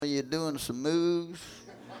Are you doing some moves?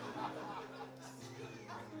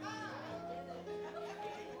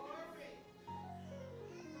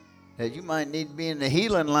 Hey, you might need to be in the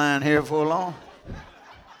healing line here for long.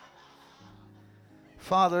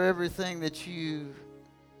 Father, everything that you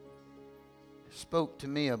spoke to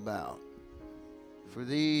me about for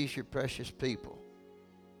these, your precious people,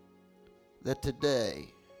 that today,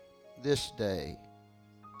 this day,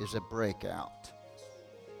 is a breakout.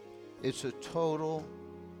 It's a total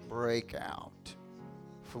breakout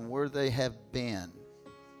from where they have been.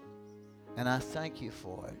 And I thank you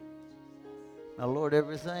for it. Now, Lord,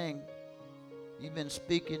 everything you've been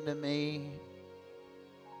speaking to me,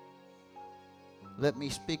 let me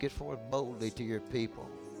speak it forth boldly to your people.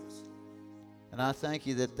 And I thank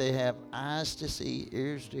you that they have eyes to see,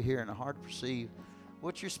 ears to hear, and a heart to perceive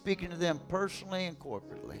what you're speaking to them personally and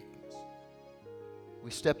corporately.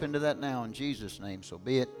 We step into that now in Jesus' name, so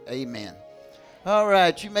be it. Amen. All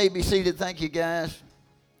right, you may be seated. Thank you, guys.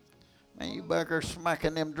 Man, you back there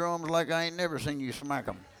smacking them drums like I ain't never seen you smack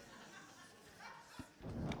them.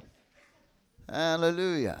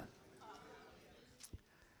 Hallelujah.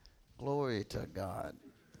 Glory to God.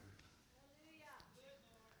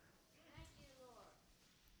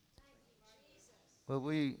 Well,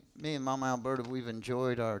 me and Mama Alberta, we've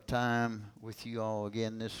enjoyed our time with you all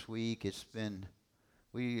again this week. It's been,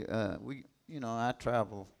 I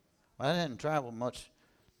travel. I didn't travel much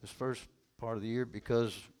this first part of the year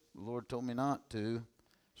because the Lord told me not to,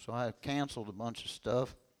 so I canceled a bunch of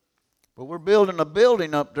stuff. But we're building a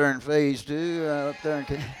building up there in Phase 2, up there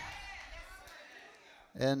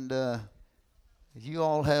in and you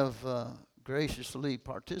all have graciously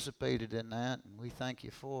participated in that, and we thank you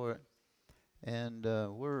for it. And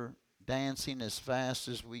we're dancing as fast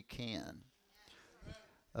as we can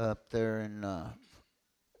up there in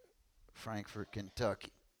Frankfort, Kentucky.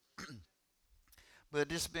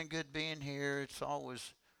 But it's been good being here. It's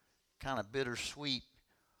always kind of bittersweet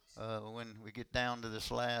when we get down to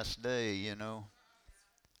this last day, you know.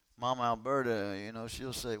 Mama Alberta,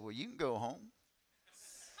 she'll say, well, you can go home.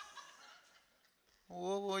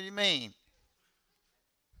 Well, what do you mean?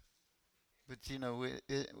 But,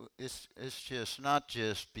 it's just not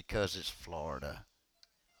just because it's Florida.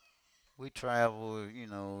 We travel,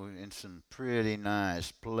 in some pretty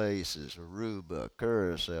nice places. Aruba,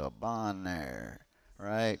 Curacao, Bonaire,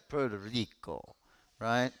 right? Puerto Rico,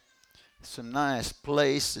 right? Some nice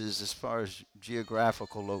places as far as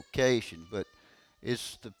geographical location, but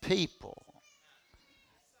it's the people.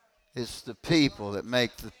 It's the people that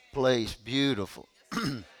make the place beautiful.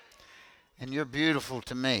 And you're beautiful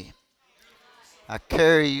to me. I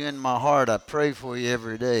carry you in my heart. I pray for you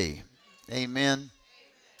every day. Amen.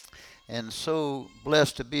 And so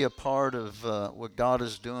blessed to be a part of what God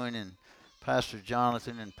is doing in Pastor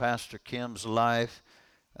Jonathan and Pastor Kim's life.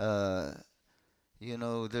 There's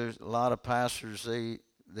a lot of pastors,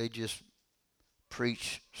 they just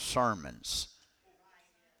preach sermons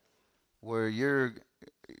where you're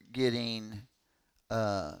getting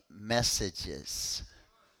messages.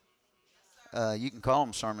 You can call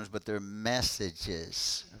them sermons, but they're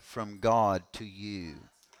messages from God to you.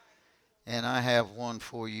 And I have one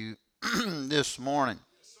for you this morning.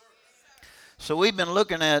 So we've been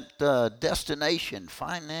looking at destination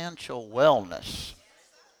financial wellness.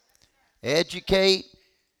 Educate,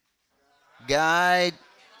 guide,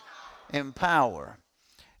 empower.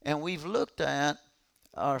 And we've looked at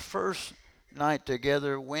our first night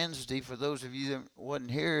together Wednesday. For those of you that wasn't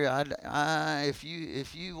here, if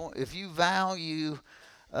you value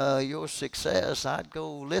your success, I'd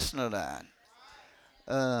go listen to that.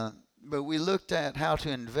 But we looked at how to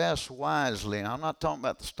invest wisely. And I'm not talking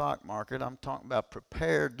about the stock market. I'm talking about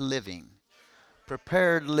prepared living.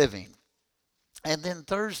 Prepared living. And then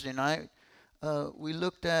Thursday night, we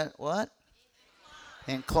looked at what?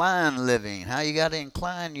 Incline living. How you got to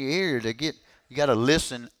incline your ear you got to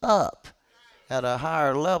listen up at a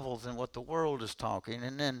higher level than what the world is talking.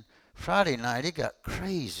 And then Friday night, it got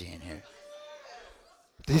crazy in here.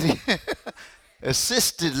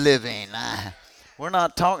 Assisted living. We're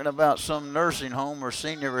not talking about some nursing home or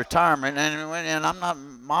senior retirement, and I'm not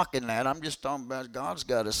mocking that. I'm just talking about God's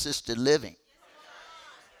got assisted living.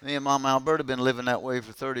 Me and Mama Alberta have been living that way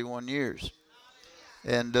for 31 years.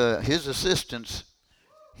 And his assistants,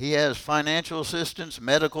 he has financial assistance,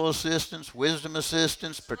 medical assistance, wisdom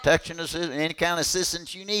assistance, protection assistance, any kind of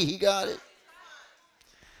assistance you need, he got it.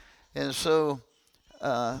 And so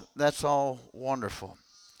that's all wonderful.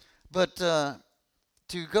 But to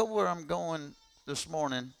go where I'm going this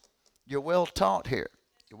morning, you're well taught here.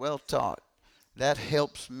 You're well taught. That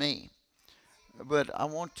helps me. But I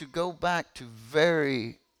want to go back to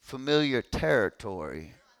very familiar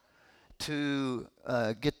territory to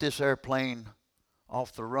get this airplane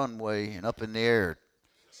off the runway and up in the air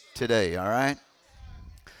today, all right?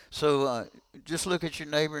 So just look at your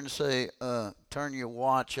neighbor and say, turn your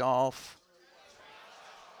watch off.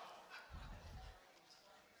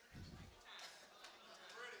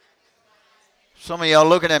 Some of y'all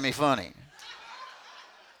looking at me funny.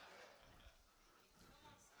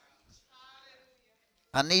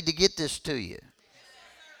 I need to get this to you.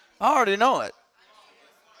 I already know it.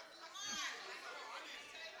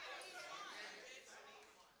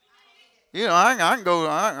 You know, I can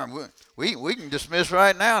go, we can dismiss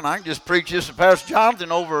right now, and I can just preach this to Pastor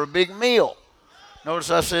Jonathan over a big meal. Notice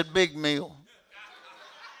I said big meal.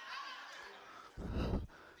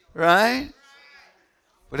 Right?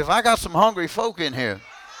 But if I got some hungry folk in here,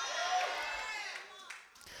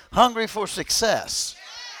 hungry for success,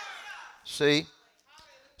 see?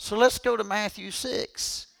 So let's go to Matthew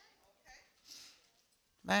 6.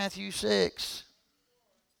 Matthew 6.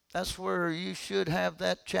 That's where you should have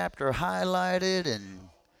that chapter highlighted and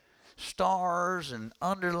stars and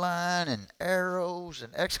underline and arrows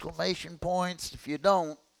and exclamation points. If you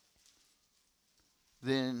don't,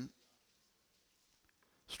 then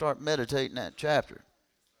start meditating that chapter.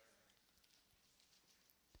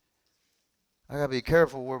 I got to be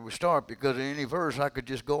careful where we start, because in any verse I could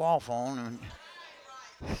just go off on.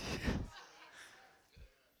 And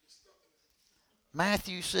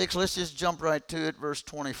Matthew 6, let's just jump right to it, verse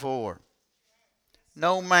 24.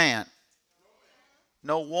 No man,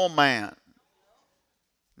 no woman,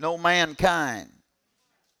 no mankind.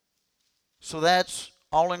 So that's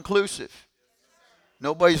all inclusive.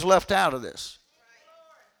 Nobody's left out of this.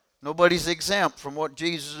 Nobody's exempt from what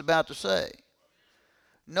Jesus is about to say.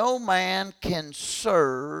 No man can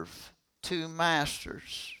serve two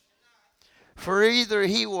masters, for either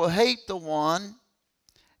he will hate the one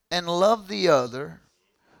and love the other,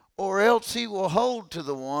 or else he will hold to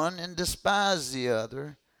the one and despise the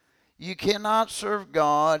other. You cannot serve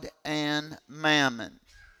God and mammon.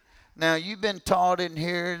 Now, you've been taught in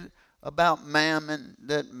here about mammon,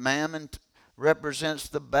 that mammon represents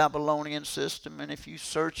the Babylonian system, and if you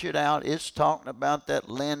search it out, it's talking about that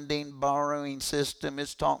lending, borrowing system.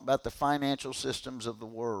 It's talking about the financial systems of the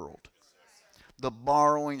world, the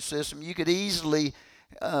borrowing system. You could easily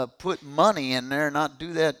put money in there and not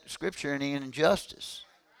do that scripture any injustice.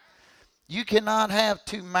 You cannot have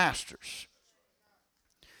two masters,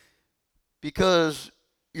 because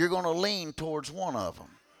you're going to lean towards one of them.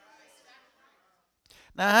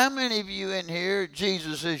 Now, how many of you in here,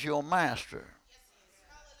 Jesus is your master?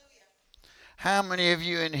 How many of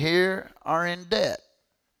you in here are in debt?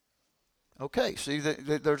 Okay, see,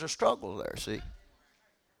 there's a struggle there, see?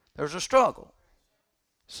 There's a struggle,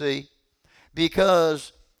 see?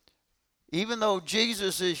 Because even though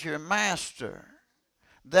Jesus is your master,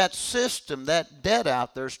 that system, that debt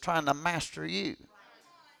out there is trying to master you.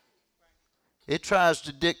 It tries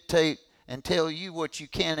to dictate and tell you what you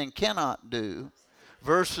can and cannot do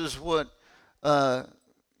versus what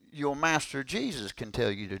your master Jesus can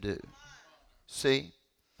tell you to do. See?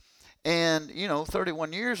 And,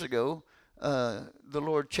 31 years ago, the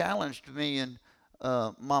Lord challenged me in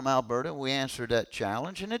Mom, Alberta. We answered that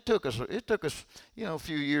challenge, and it took us, a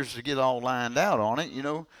few years to get all lined out on it.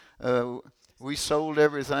 We sold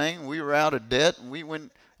everything. We were out of debt, and we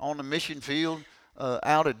went on the mission field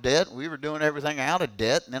out of debt. We were doing everything out of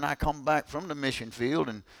debt, and then I come back from the mission field,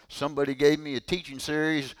 and somebody gave me a teaching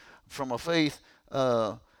series from a faith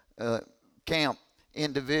camp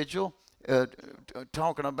individual,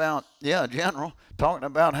 talking about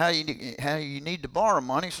how you need to borrow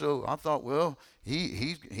money. So I thought, well,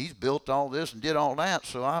 he's built all this and did all that,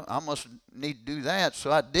 so I must need to do that.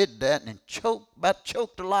 So I did that, and about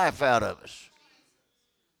choked the life out of us.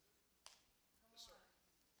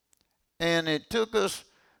 And it took us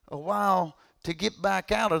a while to get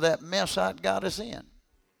back out of that mess I'd got us in.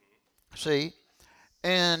 See?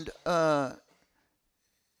 And but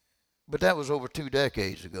that was over 2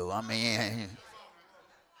 decades ago. I mean,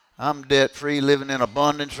 I'm debt-free, living in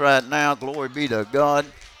abundance right now. Glory be to God.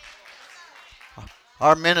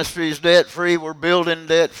 Our ministry is debt-free. We're building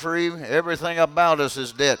debt-free. Everything about us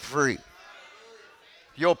is debt-free.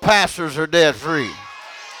 Your pastors are debt-free.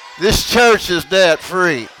 This church is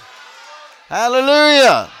debt-free.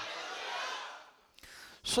 Hallelujah.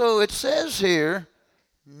 So it says here,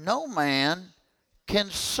 no man can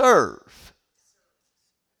serve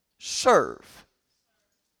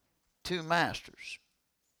two masters.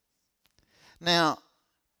 Now,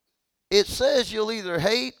 it says you'll either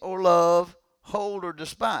hate or love, hold or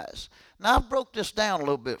despise. Now, I've broke this down a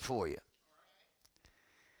little bit for you.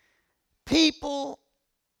 People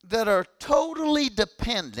that are totally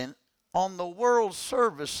dependent on the world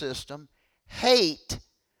service system hate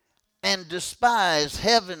and despise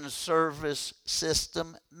heaven's service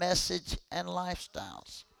system, message, and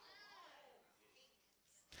lifestyles.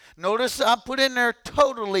 Notice I put in there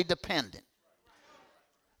totally dependent.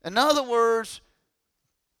 In other words,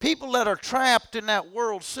 people that are trapped in that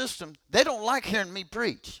world system, they don't like hearing me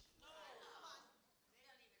preach.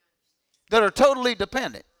 That are totally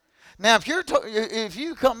dependent. Now, if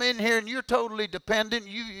you come in here and you're totally dependent,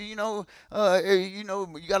 you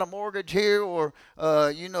got a mortgage here, or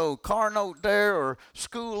car note there, or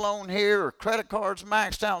school loan here, or credit cards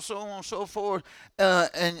maxed out, so on and so forth,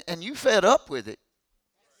 and you fed up with it,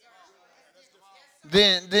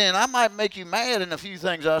 then I might make you mad in a few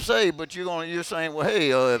things I say, but you're saying, well, hey,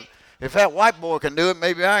 if that white boy can do it,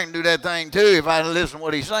 maybe I can do that thing too if I listen to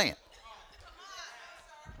what he's saying.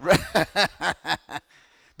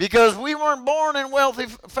 Because we weren't born in wealthy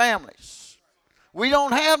families. We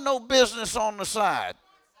don't have no business on the side.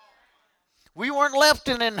 We weren't left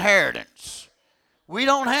an inheritance. We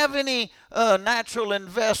don't have any natural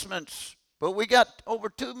investments, but we got over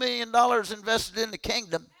 $2 million invested in the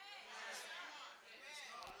kingdom.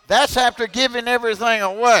 That's after giving everything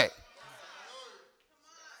away.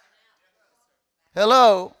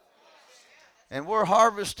 Hello? And we're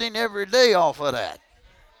harvesting every day off of that.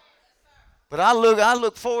 But I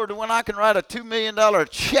look forward to when I can write a $2 million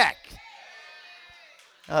check.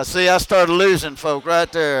 See, I started losing folk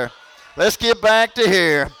right there. Let's get back to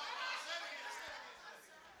here.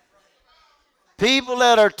 People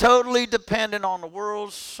that are totally dependent on the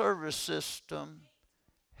world's service system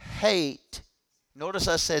hate. Notice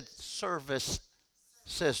I said service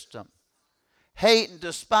system. Hate and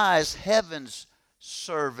despise heaven's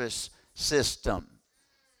service system,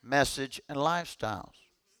 message, and lifestyles.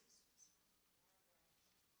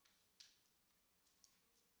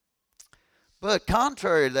 But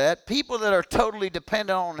contrary to that, people that are totally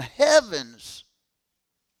dependent on heaven's,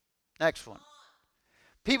 next one.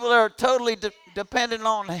 People that are totally dependent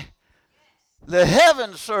on the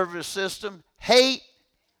heaven service system hate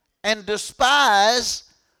and despise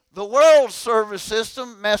the world service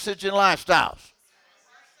system, message, and lifestyles.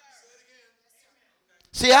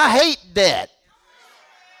 See, I hate that.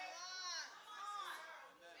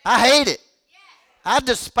 I hate it. I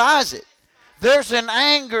despise it. There's an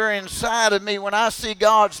anger inside of me when I see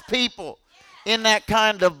God's people in that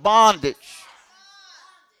kind of bondage.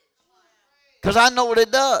 Because I know what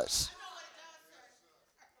it does.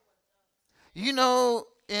 You know,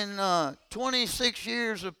 in 26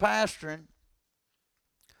 years of pastoring,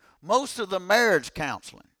 most of the marriage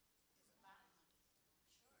counseling,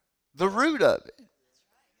 the root of it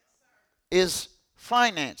is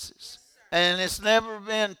finances. And it's never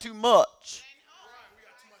been too much.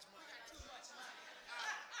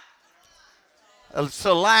 It's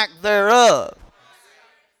a lack thereof.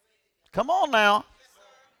 Come on now.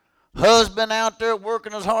 Husband out there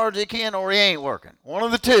working as hard as he can, or he ain't working. One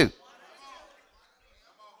of the two.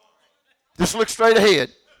 Just look straight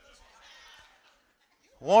ahead.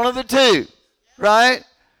 One of the two, right?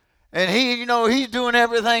 And he's doing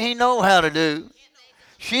everything he knows how to do.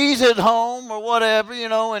 She's at home or whatever,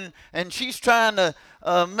 and she's trying to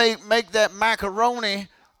make that macaroni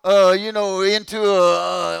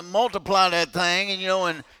into multiply that thing,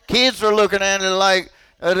 and kids are looking at it like,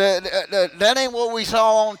 that ain't what we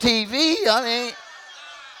saw on TV. I mean,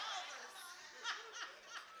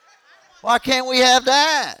 why can't we have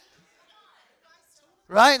that?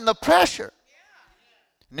 Right? And the pressure.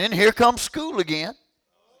 And then here comes school again.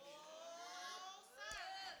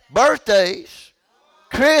 Birthdays,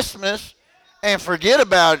 Christmas, and forget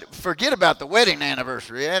about the wedding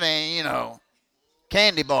anniversary. That ain't,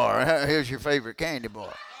 candy bar. Here's your favorite candy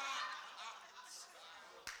bar.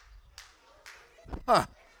 Huh.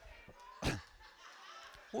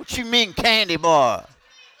 What you mean candy bar?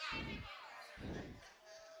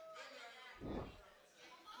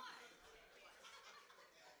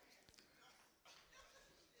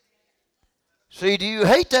 See, do you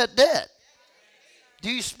hate that debt? Do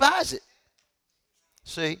you despise it?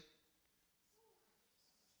 See?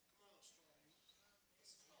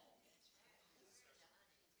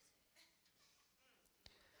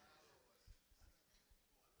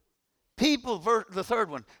 People, the third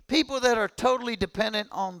one, people that are totally dependent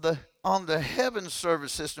on the heaven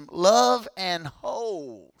service system love and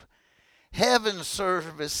hold heaven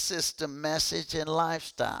service system message and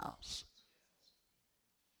lifestyles.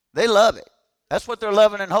 They love it. That's what they're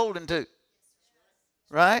loving and holding to.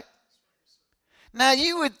 Right? Now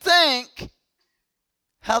you would think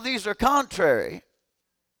how these are contrary.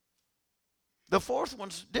 The fourth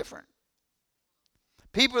one's different.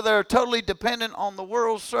 People that are totally dependent on the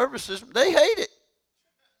world's services, they hate it.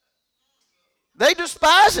 They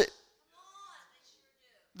despise it.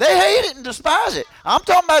 They hate it and despise it. I'm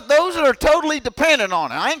talking about those that are totally dependent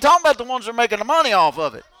on it. I ain't talking about the ones that are making the money off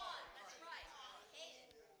of it.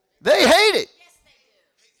 They hate it.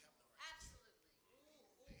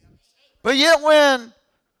 But yet when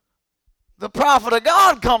the prophet of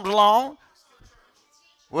God comes along,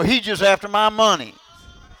 well, he's just after my money.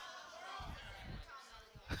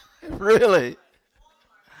 Really?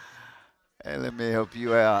 Hey, let me help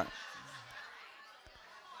you out.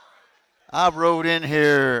 I wrote in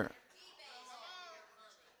here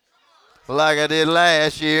like I did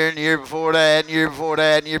last year and the year before that and the year before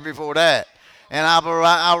that and the year before that. And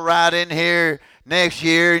I'll write in here next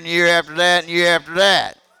year and the year after that and the year after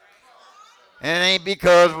that. And it ain't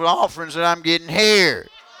because of the offerings that I'm getting here.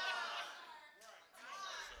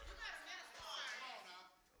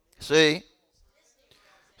 See?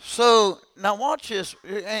 So now watch this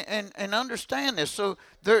and understand this. So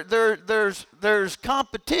there's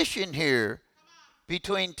competition here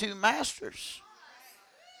between two masters.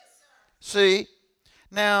 See?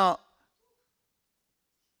 Now,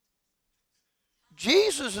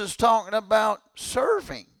 Jesus is talking about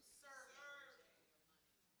serving.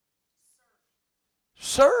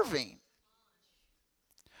 Serving.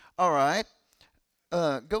 All right.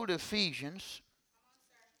 Go to Ephesians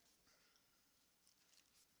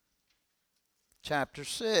chapter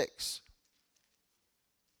 6.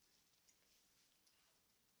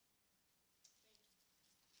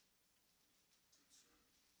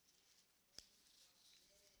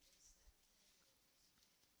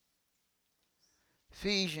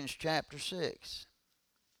 Ephesians chapter 6.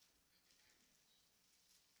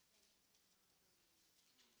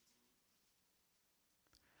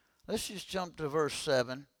 Let's just jump to verse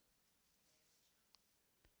 7.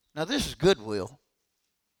 Now this is goodwill.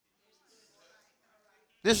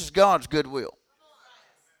 This is God's goodwill.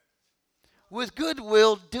 With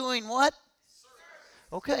goodwill doing what?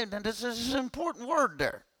 Okay, now this is an important word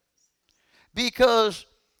there. Because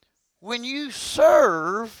when you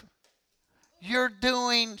serve, you're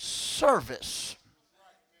doing service.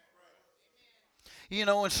 You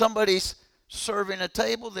know, when somebody's serving a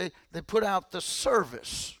table, they put out the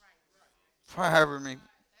service. For however many.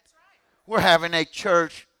 We're having a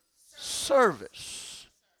church service.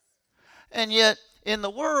 And yet, in the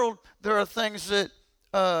world, there are things that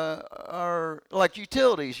are like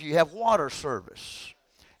utilities. You have water service.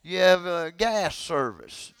 You have gas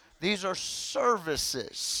service. These are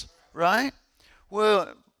services, right?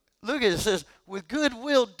 Well, look at it. It says, with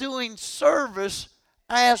goodwill doing service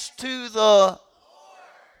as to the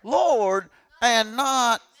Lord and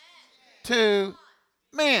not to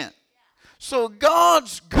men. So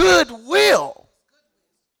God's goodwill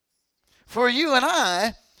for you and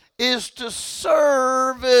I is to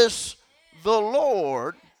service the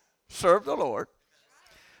Lord. Serve the Lord.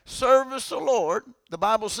 Service the Lord. The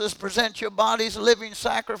Bible says, present your bodies a living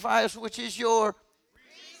sacrifice, which is your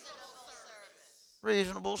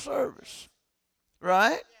reasonable service.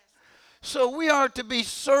 Right? So we are to be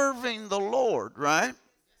serving the Lord, right?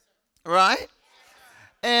 Right?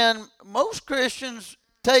 And most Christians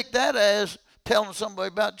take that as telling somebody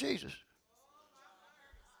about Jesus.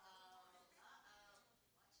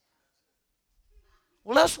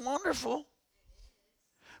 Well, that's wonderful.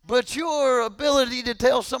 But your ability to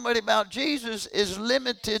tell somebody about Jesus is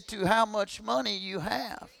limited to how much money you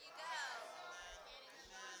have.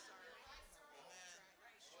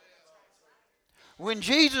 When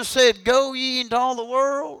Jesus said, go ye into all the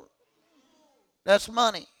world, that's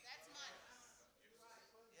money.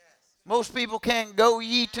 Most people can't go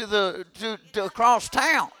ye to across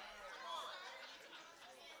town.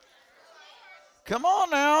 Come on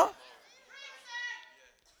now.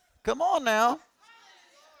 Come on now.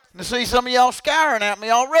 I see some of y'all scouring at me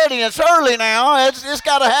already. It's early now. It's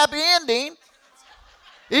got a happy ending.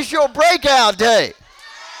 It's your breakout day.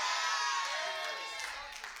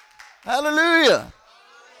 Hallelujah.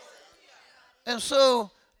 And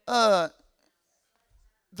so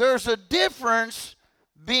there's a difference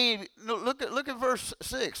being, look at verse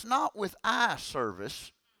 6. Not with eye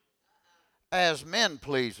service as men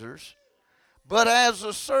pleasers, but as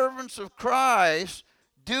the servants of Christ,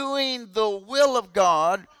 doing the will of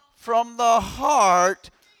God from the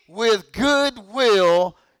heart with good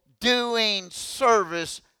will, doing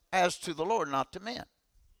service as to the Lord, not to men.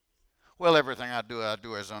 Well, everything I do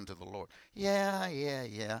as unto the Lord. Yeah.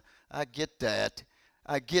 I get that.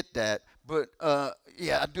 But, I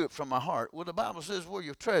do it from my heart. Well, the Bible says where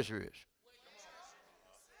your treasure is.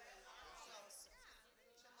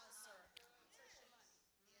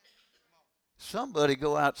 Somebody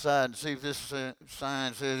go outside and see if this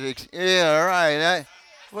sign says, yeah, all right.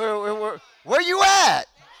 Where you at?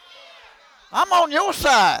 I'm on your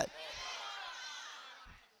side.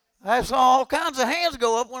 I saw all kinds of hands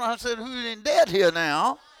go up when I said, who's in debt here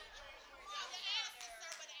now?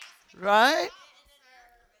 Right?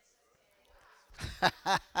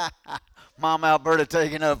 Mom Alberta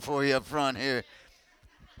taking up for you up front here.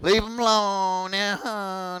 Leave them alone.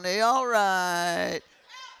 Yeah, they all right.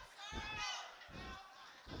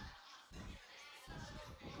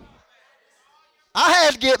 I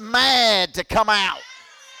had to get mad to come out.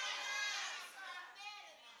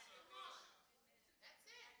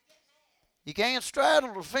 You can't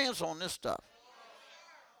straddle the fence on this stuff.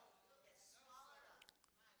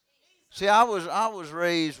 See, I was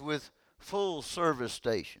raised with full service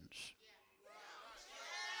stations.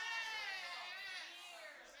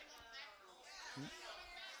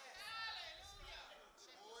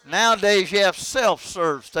 Nowadays, you have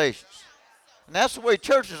self-serve stations. And that's the way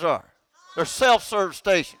churches are. They're self-serve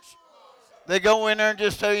stations. They go in there and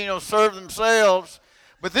just, serve themselves.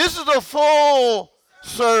 But this is a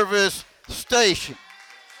full-service station.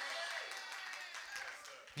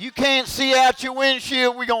 You can't see out your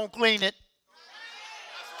windshield, we're going to clean it.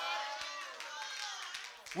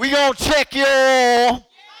 We're going to check your oil.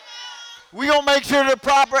 We're going to make sure there's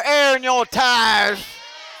proper air in your tires.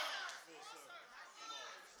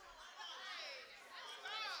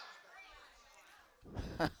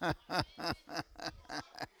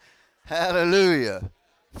 Hallelujah.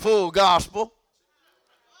 Full gospel.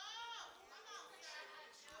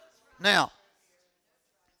 Now,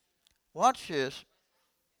 watch this.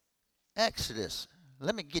 Exodus.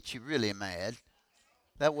 Let me get you really mad.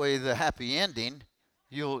 That way the happy ending,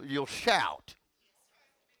 you'll shout.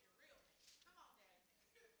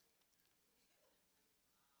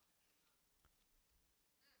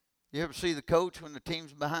 You ever see the coach when the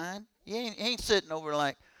team's behind? He ain't sitting over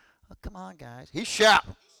like, oh, come on, guys. He's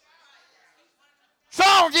shouting. What's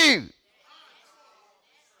wrong with you?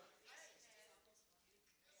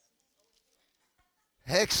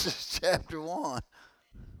 Exodus chapter 1.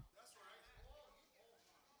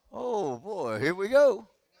 Oh, boy. Here we go.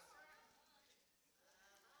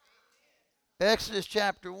 Exodus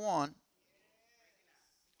chapter 1.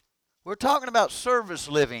 We're talking about service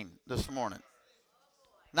living this morning.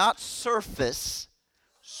 Not surface,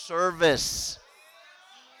 service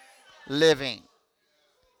living.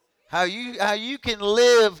 How you can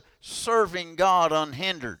live serving God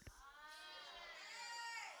unhindered.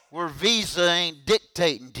 Where Visa ain't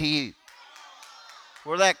dictating to you.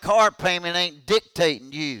 Where that car payment ain't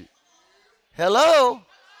dictating to you. Hello?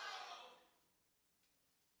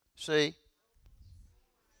 See?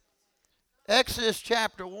 Exodus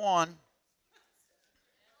chapter 1.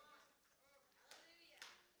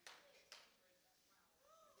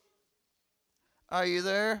 Are you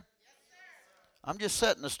there? I'm just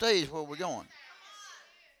setting the stage where we're going.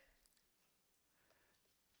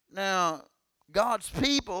 Now, God's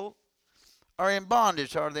people are in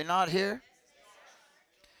bondage, are they not here?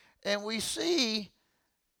 And we see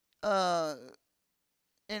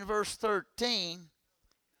in verse 13,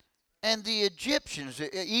 and the Egyptians,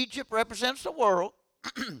 Egypt represents the world,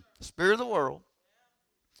 spirit of the world,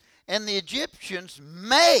 and the Egyptians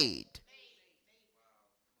made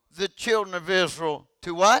the children of Israel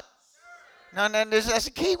to what? Now that's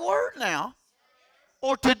a key word now.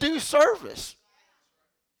 Or to do service.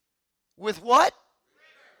 With what?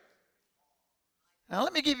 Now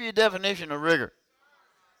let me give you a definition of rigor.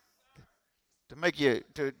 To make you,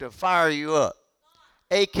 to fire you up.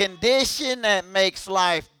 A condition that makes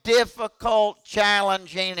life difficult,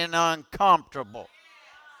 challenging, and uncomfortable.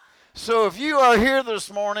 So if you are here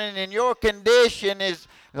this morning and your condition is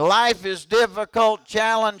life is difficult,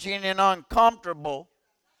 challenging, and uncomfortable,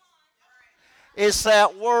 it's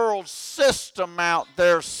that world system out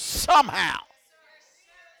there somehow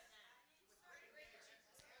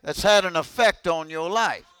that's had an effect on your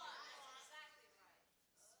life.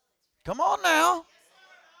 Come on now.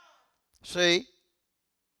 See?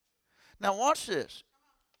 Now watch this.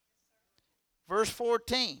 Verse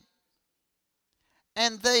 14.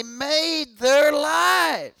 And they made their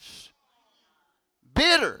lives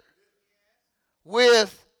bitter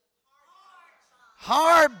with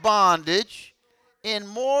hard bondage in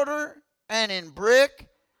mortar and in brick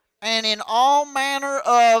and in all manner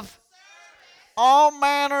of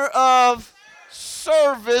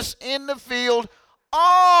service in the field,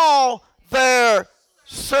 all their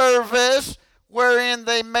service wherein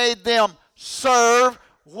they made them serve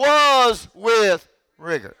was with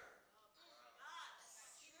rigor.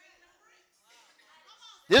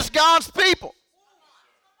 This is God's people.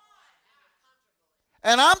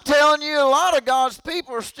 And I'm telling you, a lot of God's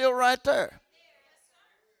people are still right there.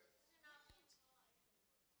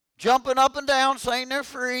 Jumping up and down, saying they're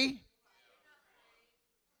free.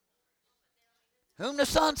 Whom the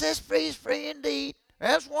Son says free is free indeed.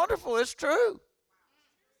 That's wonderful. It's true.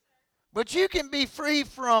 But you can be free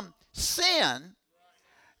from sin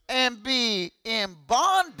and be in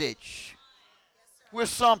bondage with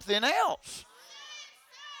something else.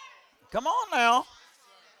 Come on now.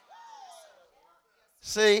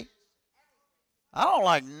 See, I don't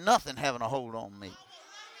like nothing having a hold on me.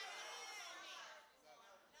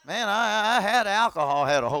 Man, I had alcohol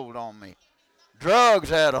had a hold on me. Drugs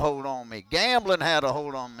had a hold on me. Gambling had a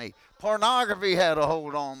hold on me. Pornography had a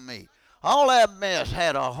hold on me. All that mess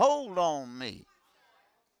had a hold on me.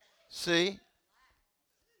 See?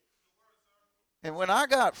 And when I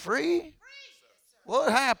got free,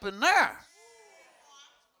 what happened there?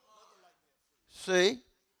 See?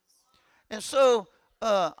 And so,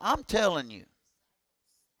 I'm telling you,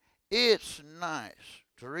 it's nice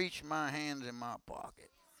to reach my hands in my pocket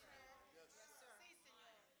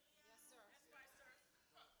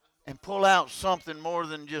and pull out something more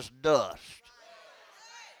than just dust.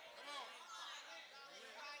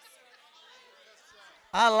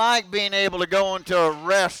 I like being able to go into a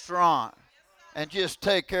restaurant and just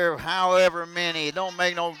take care of however many. It don't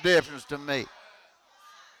make no difference to me.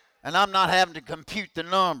 And I'm not having to compute the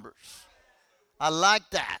numbers. I like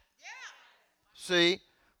that. See?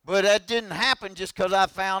 But that didn't happen just because I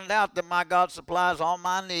found out that my God supplies all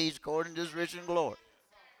my needs according to his riches and glory.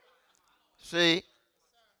 See?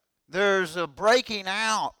 There's a breaking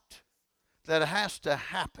out that has to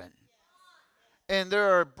happen. And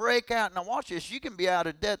there are breakout. Now watch this. You can be out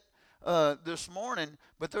of debt this morning,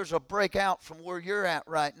 but there's a breakout from where you're at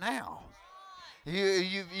right now.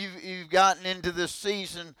 You've gotten into this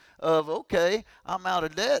season of, okay, I'm out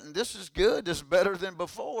of debt, and this is good. This is better than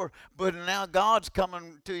before. But now God's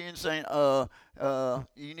coming to you and saying,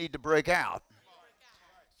 you need to break out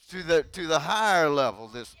to the higher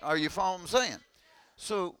level. Are you following what I'm saying?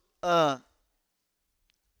 So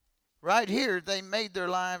right here, they made their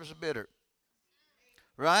lives bitter.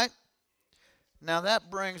 Right? Now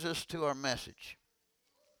that brings us to our message.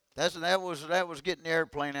 That was getting the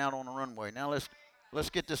airplane out on the runway. Now let's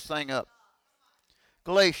get this thing up.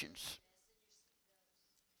 Galatians.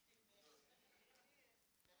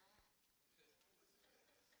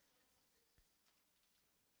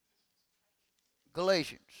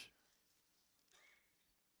 Galatians.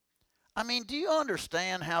 I mean, do you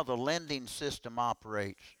understand how the lending system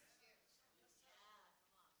operates?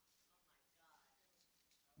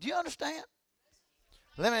 Do you understand?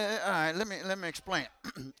 Let me explain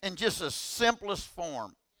it in just the simplest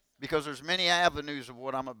form, because there's many avenues of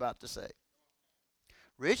what I'm about to say.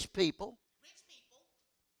 Rich people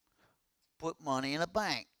put money in a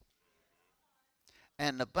bank,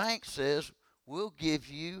 and the bank says, we'll give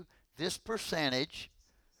you this percentage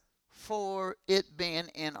for it being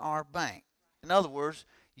in our bank. In other words,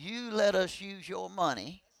 you let us use your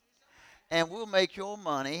money, and we'll make your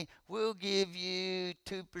money. We'll give you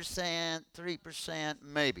 2%, 3%,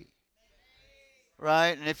 maybe.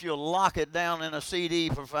 Right? And if you'll lock it down in a CD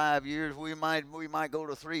for 5 years, we might go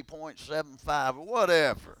to 3.75 or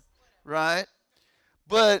whatever. Right?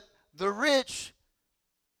 But the rich,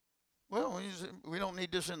 well, we don't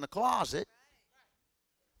need this in the closet.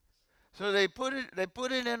 So they put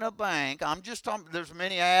it in a bank. I'm just talking, there's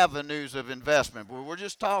many avenues of investment, but we're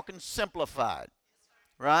just talking simplified.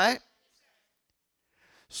 Right?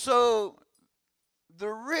 So the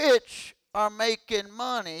rich are making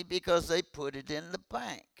money because they put it in the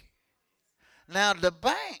bank. Now the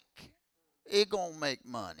bank is going to make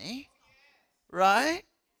money, right?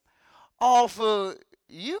 Off of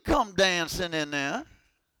you come dancing in there,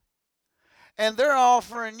 and they're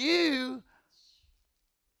offering you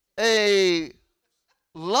a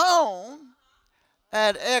loan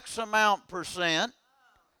at X amount percent,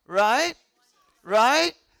 right?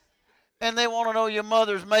 Right? And they want to know your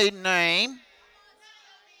mother's maiden name.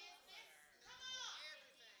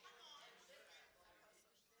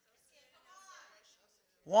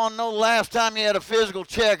 Want to know the last time you had a physical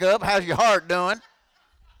checkup? How's your heart doing?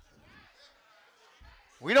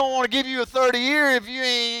 We don't want to give you a 30-year if you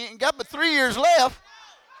ain't got but 3 years left.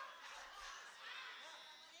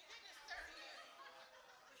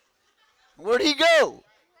 Where'd he go?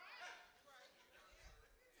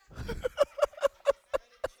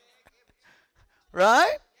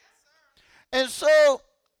 Right? And so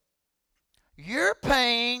you're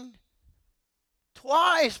paying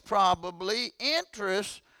twice probably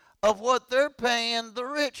interest of what they're paying the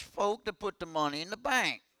rich folk to put the money in the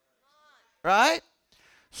bank. Right?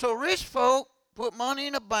 So rich folk put money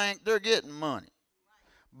in a bank, they're getting money.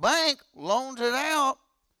 Bank loans it out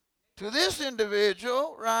to this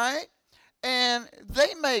individual, right? And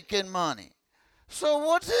they making money. So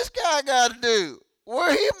what's this guy got to do?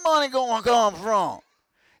 Where his money going to come from?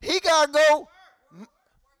 He got to go.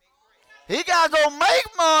 He got to go make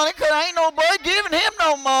money because ain't nobody giving him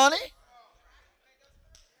no money.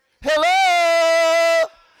 Hello?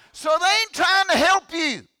 So they ain't trying to help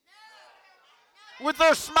you with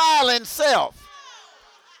their smiling self.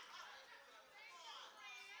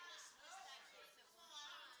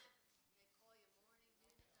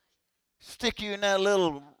 Stick you in that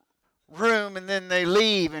little room and then they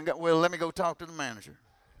leave and go, well, let me go talk to the manager.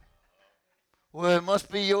 Well, it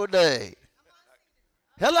must be your day.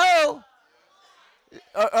 Hello?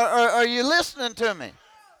 Are you listening to me?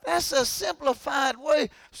 That's a simplified way.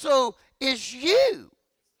 So it's you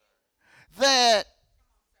that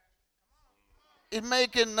is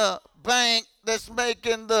making the bank, that's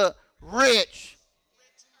making the rich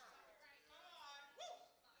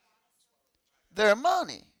their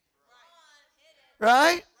money.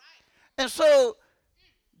 Right? And so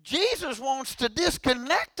Jesus wants to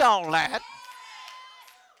disconnect all that.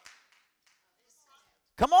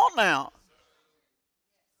 Come on now.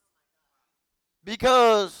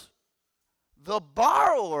 Because the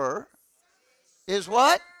borrower is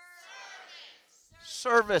what?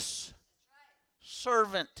 Service.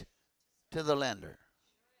 Servant to the lender.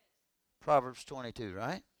 Proverbs 22,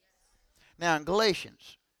 right? Now in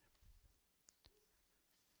Galatians.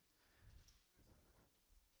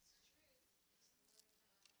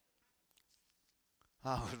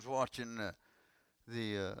 I was watching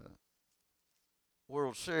the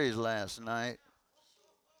World Series last night.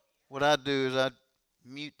 What I do is I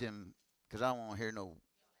mute them because I don't want to hear no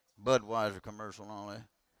Budweiser commercial and all that.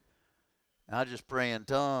 And I just pray in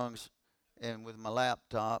tongues and with my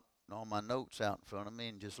laptop and all my notes out in front of me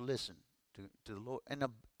and just listen to the Lord. And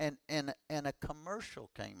a commercial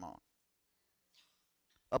came on.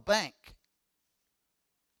 A bank.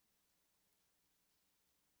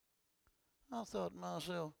 I thought to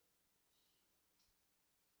myself,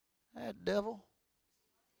 that devil.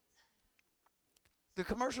 The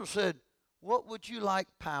commercial said, what would you like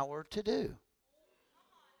power to do?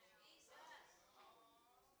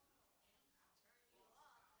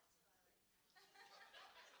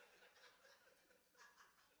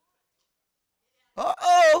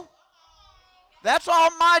 Uh-oh. That's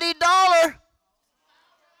almighty dollar.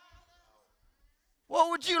 What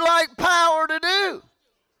would you like power to do?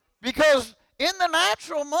 Because in the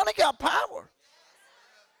natural, money got power.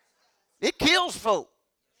 It kills folk.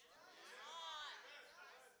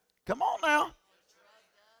 Come on now.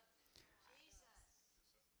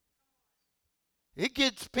 It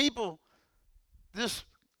gets people this.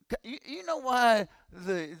 You know why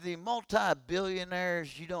the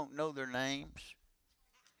multi-billionaires, you don't know their names?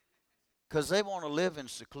 Because they want to live in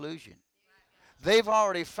seclusion. They've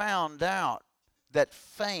already found out that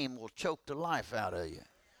fame will choke the life out of you.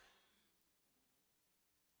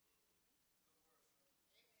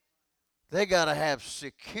 They got to have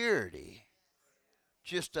security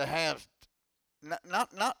just to have,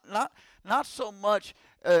 not so much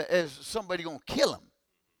as somebody going to kill them,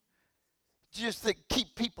 just to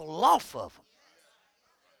keep people off of them.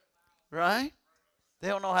 Right? They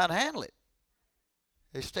don't know how to handle it.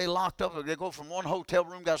 They stay locked up. They go from one hotel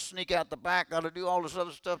room, got to sneak out the back, got to do all this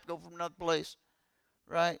other stuff, go from another place.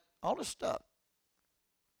 Right? All this stuff.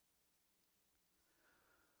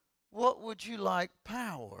 What would you like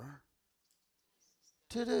power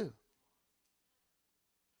to do?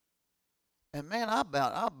 And man, I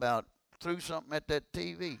about threw something at that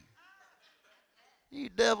TV. You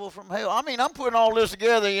devil from hell. I mean, I'm putting all this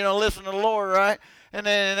together, listening to the Lord, right? And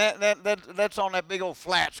then that's on that big old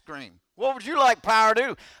flat screen. What would you like power to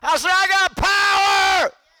do? I said, I got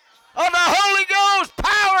power of the Holy Ghost,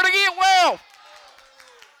 power to get wealth.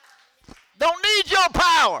 Don't need your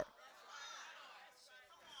power.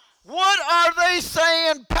 What are they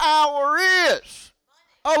saying power is?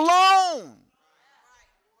 Alone.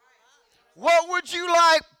 What would you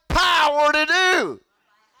like power to do?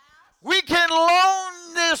 We can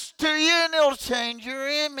loan this to you and it'll change your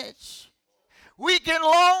image. We can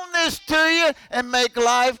loan this to you and make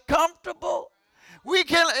life comfortable. We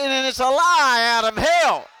can, and it's a lie out of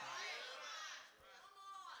hell.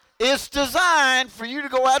 It's designed for you to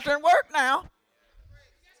go out there and work now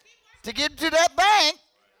to get to that bank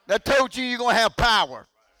that told you you're going to have power.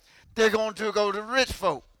 They're going to go to rich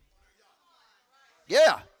folk.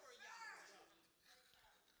 Yeah.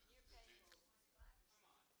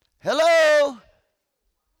 Hello?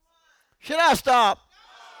 Should I stop?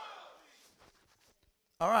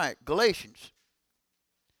 All right, Galatians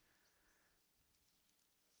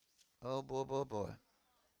Oh boy, boy, boy.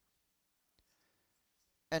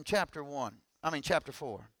 And chapter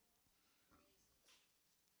 4.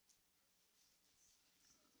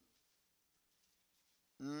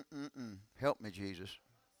 Help me, Jesus.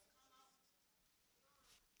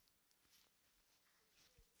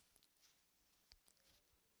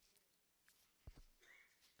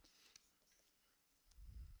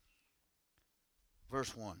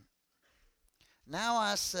 Verse 1. Now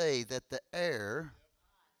I say that the heir,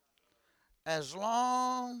 as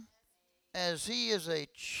long as he is a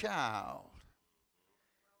child,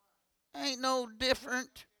 ain't no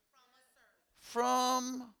different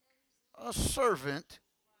from a servant,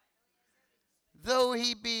 though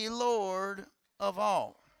he be Lord of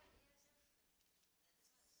all.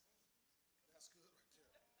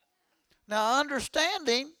 Now,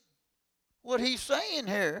 understanding what he's saying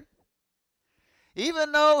here,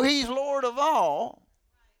 even though he's Lord of all,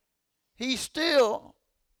 he's still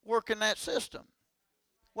working that system.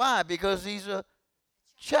 Why? Because he's a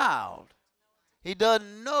child. He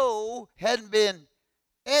doesn't know, hadn't been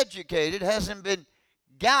educated, hasn't been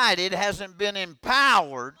guided, hasn't been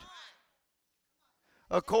empowered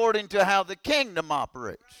according to how the kingdom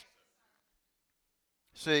operates.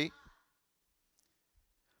 See?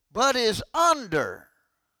 But is under.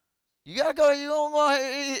 You gotta go. You don't go.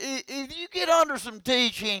 If you get under some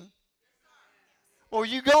teaching, or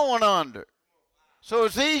you going under, so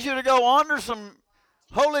it's easier to go under some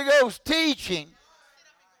Holy Ghost teaching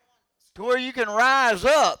to where you can rise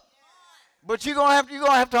up. But you're gonna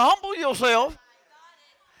have to humble yourself.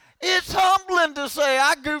 It's humbling to say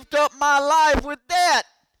I goofed up my life with that.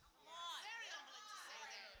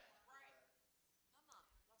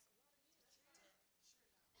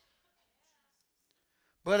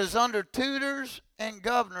 But is under tutors and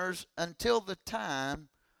governors until the time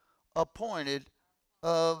appointed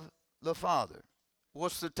of the Father.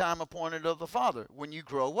 What's the time appointed of the Father? When you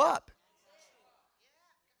grow up.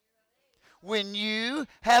 When you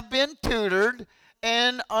have been tutored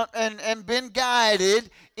and been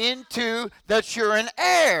guided into that you're an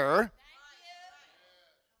heir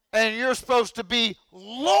and you're supposed to be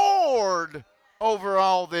Lord over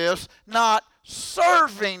all this, not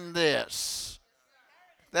serving this,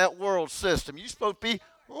 that world system. You're supposed to be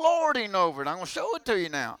lording over it. I'm going to show it to you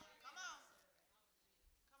now.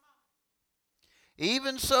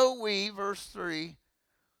 Even so we, verse 3,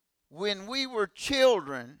 when we were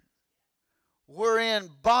children, were in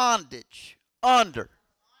bondage, under.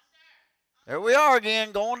 There we are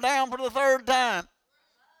again, going down for the third time.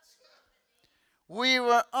 We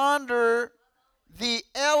were under the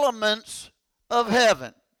elements of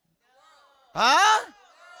heaven. Huh?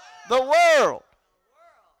 The world.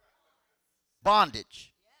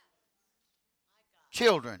 Bondage.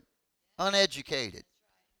 Children. Uneducated.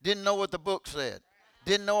 Didn't know what the book said.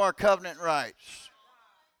 Didn't know our covenant rights.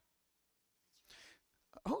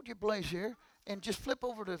 Hold your place here and just flip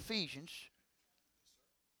over to Ephesians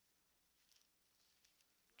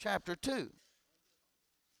chapter 2.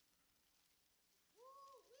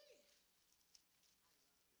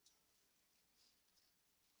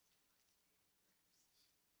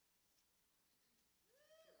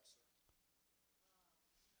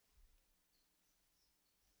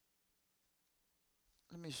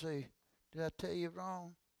 Let me see. Did I tell you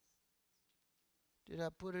wrong? Did I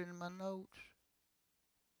put it in my notes?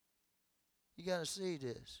 You got to see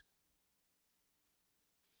this.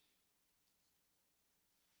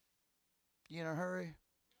 You in a hurry?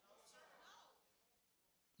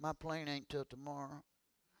 My plane ain't till tomorrow.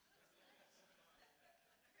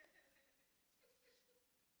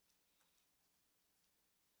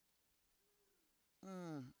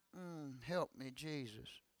 Help me, Jesus.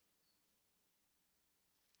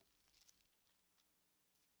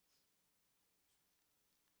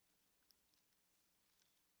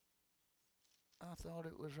 I thought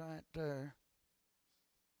it was right there.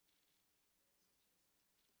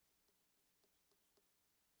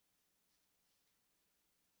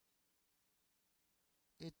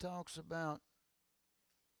 It talks about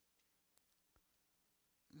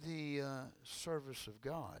the service of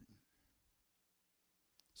God.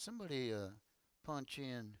 Somebody punch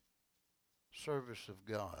in service of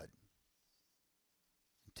God.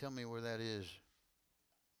 And tell me where that is.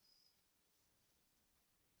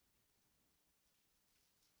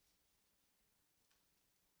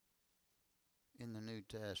 In the New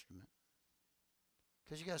Testament.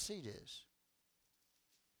 Because you got to see this.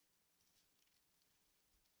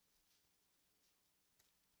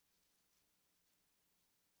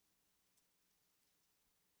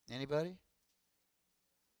 Anybody?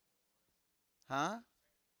 Huh?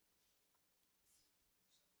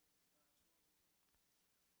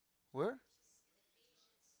 Where?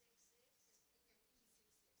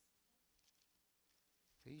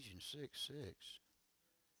 Ephesians 6:6.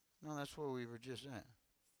 No, that's where we were just at.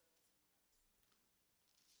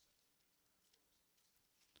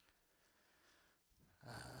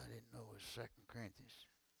 I didn't know it was 2 Corinthians.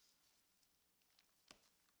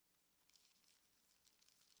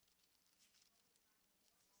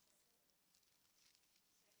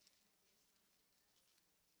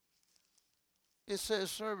 It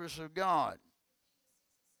says service of God.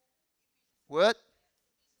 What?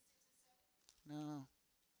 No.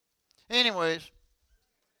 Anyways,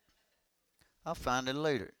 I'll find it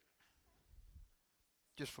later.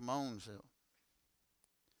 Just for my own self.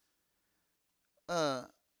 Uh,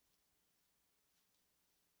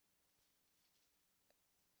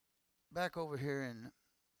 Back over here in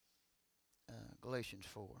Galatians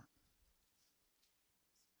 4,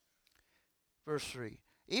 verse 3.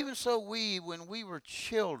 Even so, we, when we were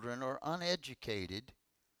children or uneducated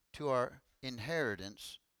to our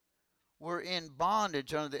inheritance, were in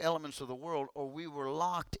bondage under the elements of the world, or we were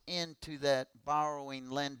locked into that borrowing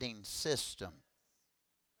lending system.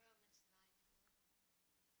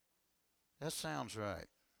 That sounds right.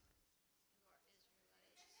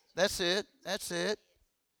 That's it. That's it.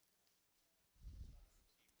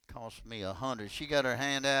 Cost me 100. She got her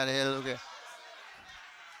hand out here. Look at.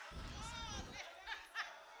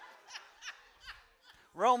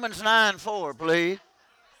 Romans 9:4, please.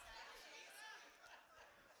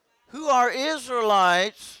 Who are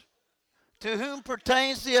Israelites, to whom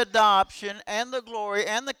pertains the adoption and the glory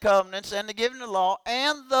and the covenants and the giving of the law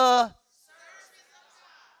and the.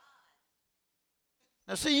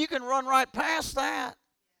 Now, see, you can run right past that.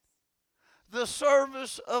 The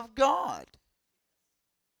service of God.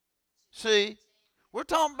 See, we're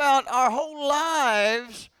talking about our whole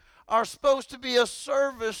lives are supposed to be a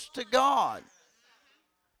service to God.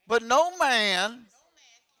 But no man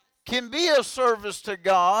can be a service to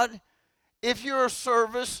God if you're a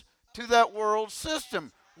service to that world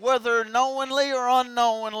system, whether knowingly or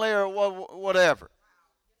unknowingly or whatever.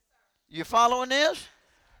 You following this?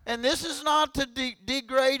 And this is not to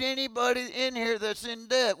degrade anybody in here that's in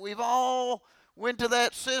debt. We've all went to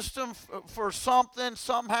that system for something,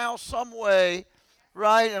 somehow, some way,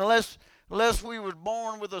 right? Unless we was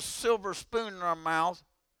born with a silver spoon in our mouth,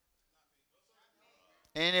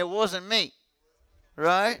 and it wasn't me,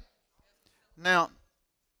 right? Now,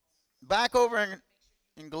 back over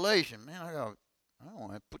in Galatians, man, I don't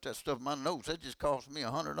want to put that stuff in my notes. That just cost me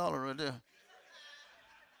 $100 right there.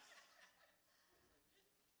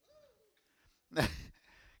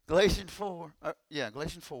 Galatians 4.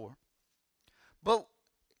 Galatians 4. But,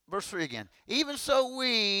 verse 3 again. Even so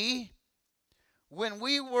we, when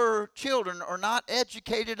we were children, are not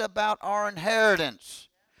educated about our inheritance.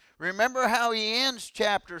 Remember how he ends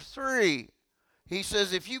chapter 3. He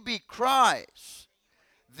says, if you be Christ,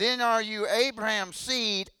 then are you Abraham's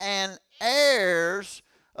seed and heirs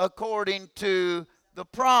according to the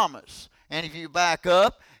promise. And if you back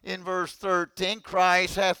up in verse 13,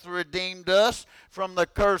 Christ hath redeemed us from the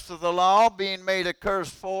curse of the law, being made a curse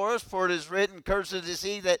for us. For it is written, cursed is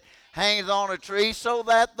he that hangeth on a tree, so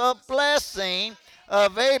that the blessing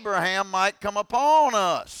of Abraham might come upon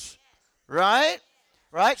us. Right?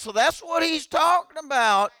 Right? So that's what he's talking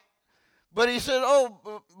about. But he said,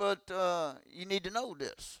 but you need to know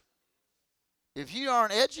this. If you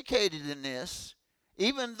aren't educated in this,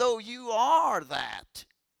 even though you are that,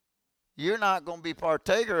 you're not going to be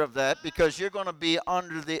partaker of that because you're going to be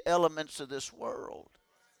under the elements of this world.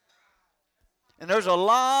 And there's a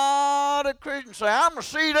lot of Christians say, I'm a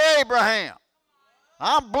seed of Abraham.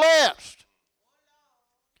 I'm blessed.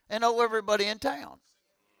 And know everybody in town.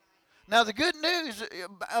 Now, the good news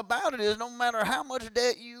about it is no matter how much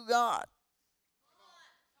debt you got,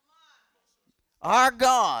 our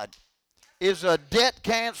God is a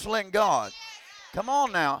debt-canceling God. Come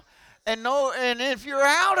on now. And if you're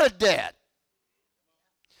out of debt,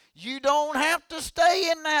 you don't have to stay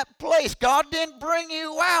in that place. God didn't bring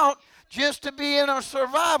you out just to be in a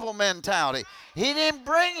survival mentality. He didn't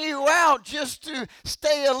bring you out just to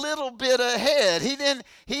stay a little bit ahead.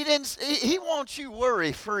 He wants you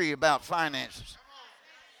worry-free about finances.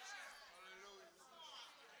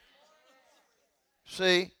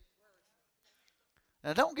 See?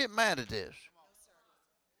 Now don't get mad at this.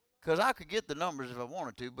 Because I could get the numbers if I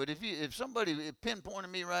wanted to, but if somebody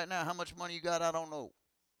pinpointed me right now how much money you got, I don't know.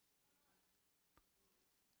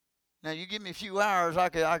 Now you give me a few hours, I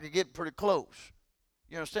could get pretty close.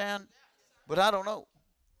 You understand? But I don't know.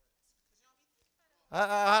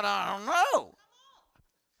 I don't know.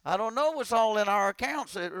 I don't know what's all in our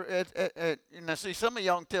accounts. Now see, some of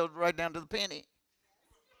y'all can tell right down to the penny.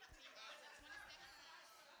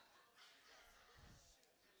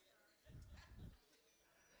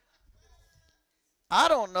 I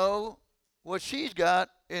don't know what she's got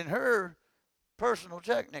in her personal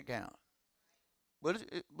checking account. But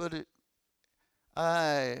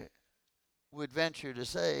I would venture to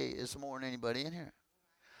say it's more than anybody in here.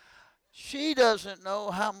 She doesn't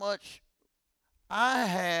know how much I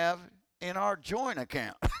have in our joint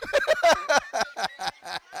account.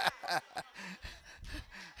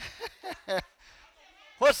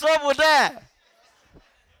 What's up with that?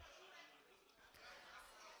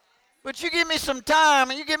 But you give me some time,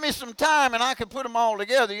 and I can put them all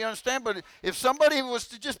together. You understand? But if somebody was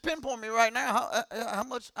to just pinpoint me right now, how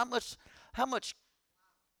much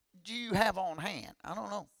do you have on hand? I don't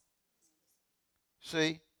know.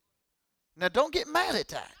 See? Now, don't get mad at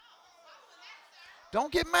that.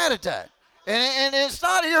 Don't get mad at that. And it's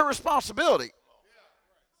not your responsibility.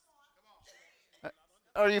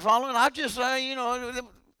 Are you following? I just,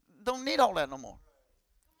 don't need all that no more.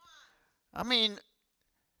 I mean,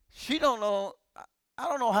 she don't know. I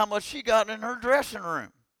don't know how much she got in her dressing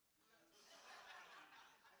room.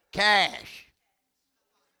 Cash.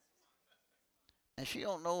 And she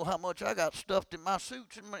don't know how much I got stuffed in my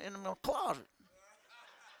suits in my closet.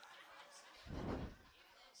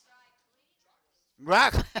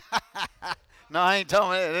 Right? No, I ain't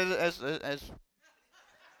talking.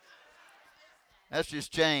 That's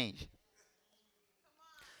just change.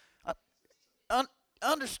 I'm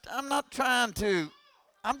not trying to.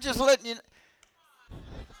 I'm just letting you.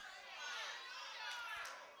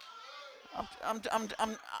 I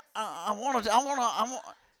want to.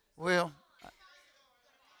 Well,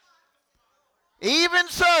 even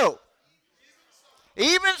so,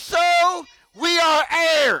 we are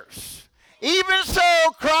heirs. Even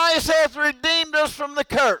so, Christ hath redeemed us from the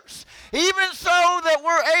curse. Even so, that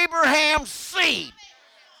we're Abraham's seed.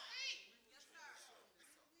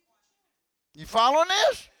 You following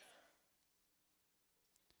this?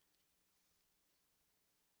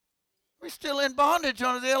 We're still in bondage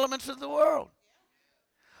under the elements of the world.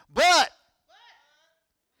 But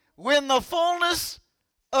when the fullness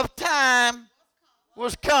of time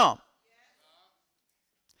was come.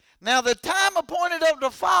 Now, the time appointed of the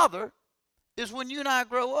Father is when you and I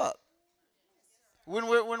grow up, when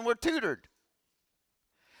we're tutored.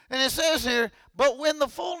 And it says here, but when the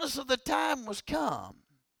fullness of the time was come,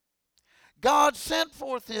 God sent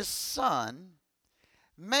forth his Son,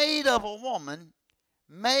 made of a woman,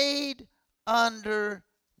 made under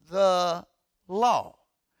the law.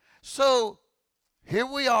 So here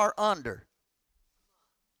we are under.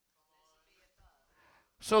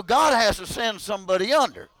 So God has to send somebody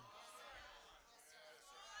under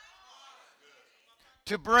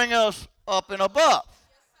to bring us up and above.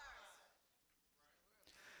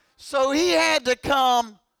 So he had to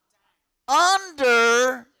come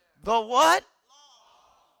under the what?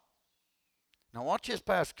 Now watch this,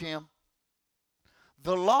 Pastor Kim.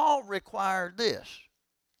 The law required this.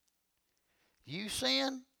 You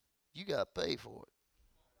sin, you got to pay for it.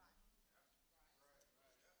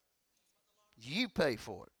 You pay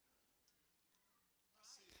for it.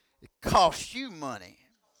 It costs you money.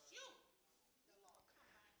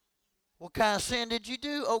 What kind of sin did you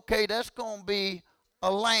do? Okay, that's going to be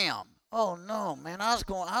a lamb. Oh no, man! I was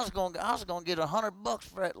going to get $100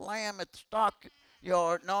 for that lamb at the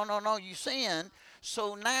stockyard. No! You sinned.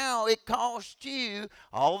 So now it costs you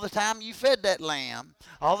all the time you fed that lamb,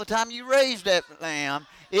 all the time you raised that lamb.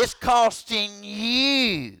 It's costing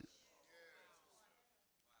you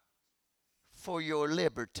for your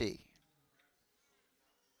liberty.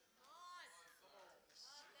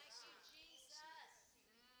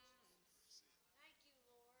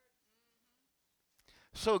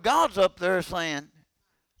 So God's up there saying,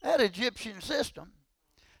 that Egyptian system.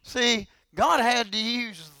 See, God had to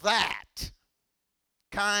use that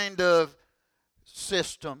kind of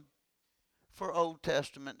system for Old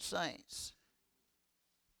Testament saints.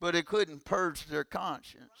 But it couldn't purge their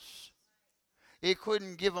conscience. It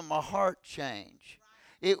couldn't give them a heart change.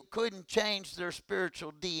 It couldn't change their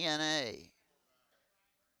spiritual DNA.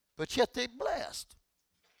 But yet they blessed.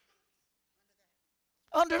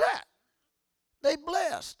 Under that, they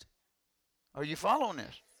blessed. Are you following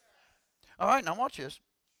this? All right, now watch this.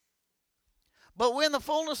 But when the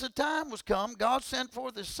fullness of time was come, God sent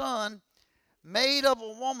forth his Son, made of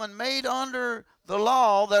a woman, made under the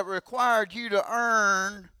law that required you to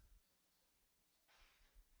earn,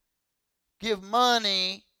 give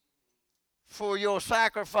money for your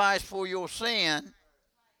sacrifice, for your sin,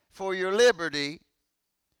 for your liberty,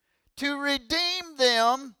 to redeem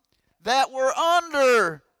them that were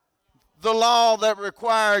under the law that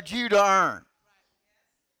required you to earn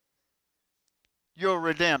your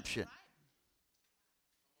redemption.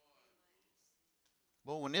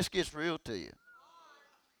 Well, when this gets real to you,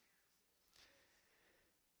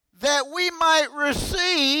 that we might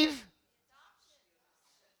receive.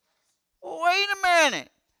 Well, wait a minute.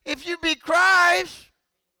 If you be Christ,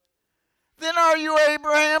 then are you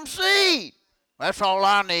Abraham's seed? That's all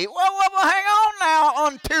I need. Well, hang on now,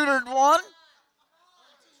 untutored one.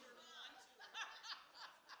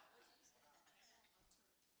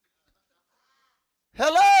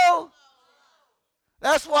 Hello?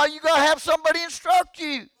 That's why you got to have somebody instruct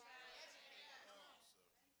you.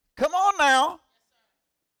 Come on now.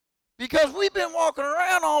 Because we've been walking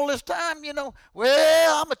around all this time,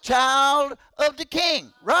 well, I'm a child of the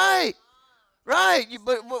king. Right. Right.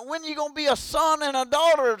 But when are you going to be a son and a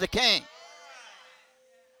daughter of the king?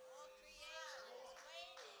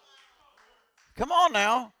 Come on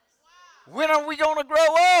now. When are we going to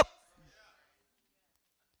grow up?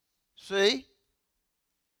 See?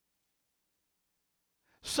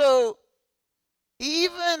 So,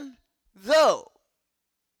 even though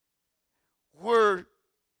we're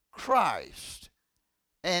Christ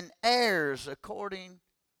and heirs according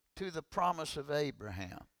to the promise of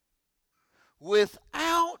Abraham,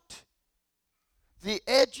 without the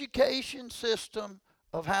education system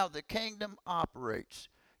of how the kingdom operates,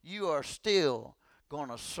 you are still going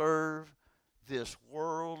to serve this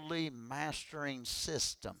worldly mastering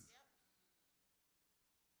system.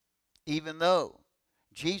 Even though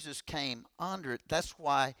Jesus came under it, that's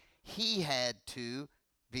why he had to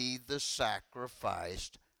be the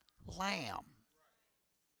sacrificed lamb.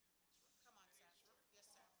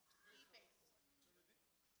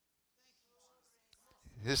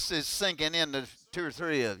 This is sinking into 2 or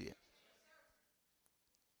 3 of you.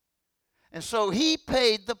 And so he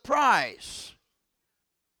paid the price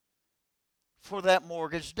for that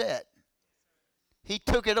mortgage debt. He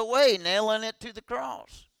took it away, nailing it to the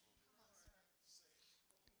cross.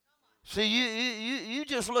 See, you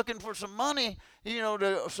just looking for some money,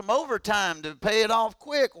 some overtime to pay it off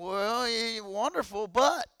quick. Well, wonderful,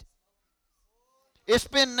 but it's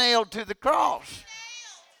been nailed to the cross.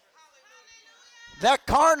 That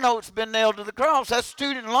car note's been nailed to the cross. That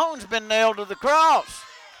student loan's been nailed to the cross.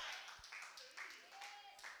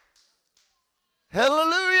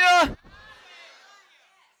 Hallelujah.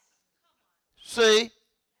 See?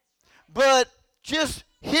 But just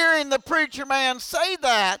hearing the preacher man say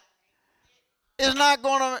that is not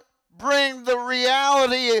going to bring the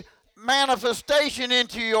reality manifestation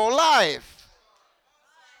into your life.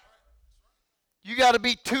 You got to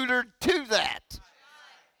be tutored to that.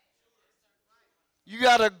 You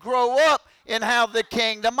got to grow up in how the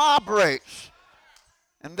kingdom operates.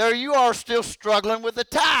 And there you are still struggling with the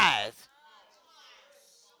tithe.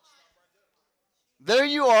 There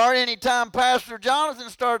you are, anytime Pastor Jonathan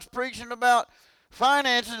starts preaching about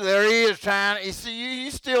finances, there he is trying. You see,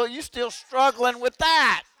 you still struggling with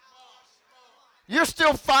that. You're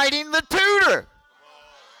still fighting the tutor.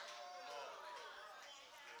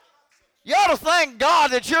 You ought to thank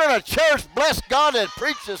God that you're in a church. Bless God that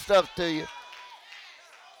preached this stuff to you.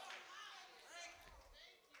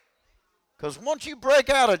 Because once you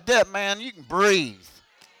break out of debt, man, you can breathe.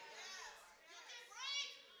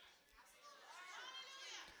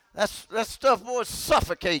 That stuff, boy,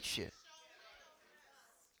 suffocates you.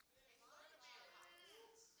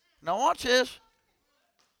 Now watch this.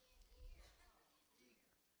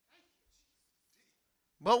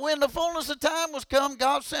 But when the fullness of time was come,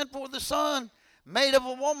 God sent forth the Son, made of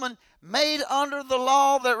a woman, made under the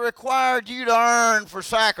law that required you to earn for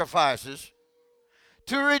sacrifices,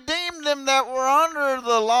 to redeem them that were under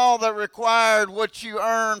the law that required what you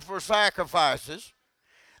earned for sacrifices,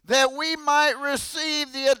 that we might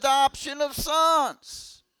receive the adoption of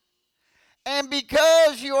sons. And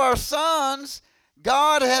because you are sons,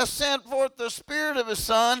 God has sent forth the Spirit of His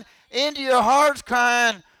Son into your hearts,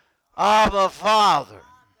 crying, Abba, Father.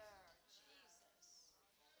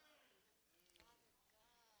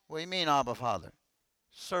 What do you mean, Abba, Father?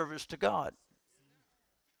 Service to God.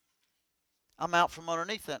 I'm out from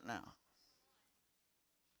underneath that now.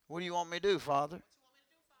 What do you want me to do, Father?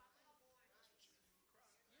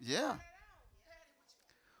 Yeah.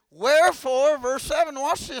 Wherefore, verse 7,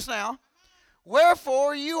 watch this now.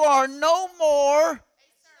 Wherefore you are no more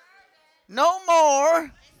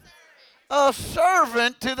a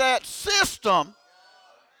servant to that system,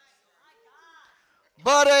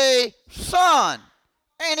 but a son.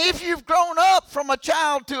 And if you've grown up from a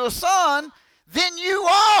child to a son, then you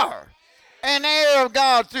are an heir of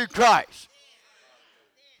God through Christ.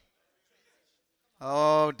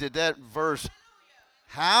 Oh, did that verse,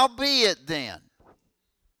 howbeit then,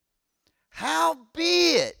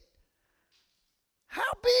 howbeit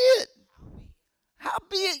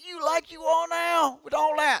you like you are now with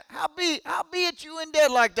all that, howbeit you in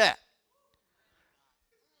debt like that.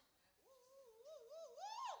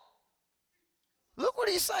 Look what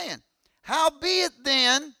he's saying. Howbeit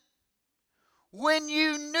then, when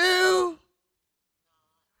you knew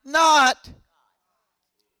not,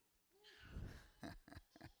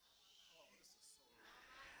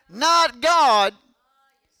 not God,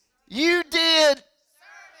 you did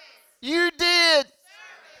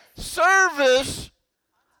service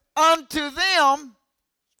unto them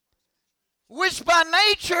which by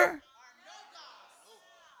nature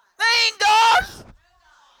they ain't gods,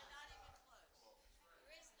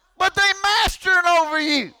 but they mastering over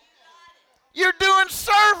you. You're doing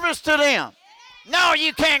service to them. No,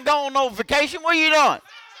 you can't go on no vacation. What are you doing?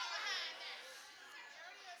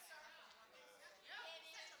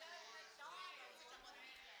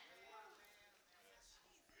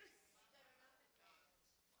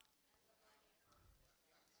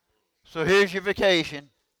 So here's your vacation.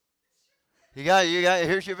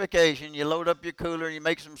 Here's your vacation. You load up your cooler, you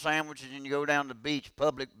make some sandwiches, and you go down to the beach,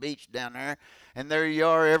 public beach down there. And there you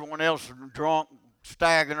are, everyone else drunk,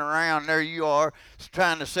 staggering around. There you are,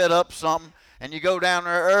 trying to set up something. And you go down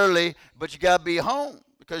there early, but you got to be home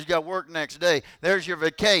because you got work next day. There's your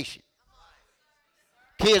vacation.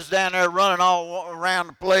 Kids down there running all around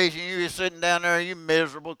the place, and you just sitting down there, you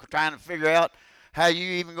miserable, trying to figure out how you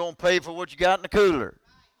even going to pay for what you got in the cooler.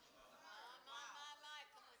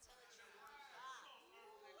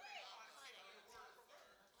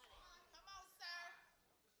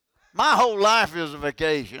 My whole life is a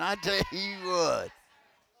vacation. I tell you what.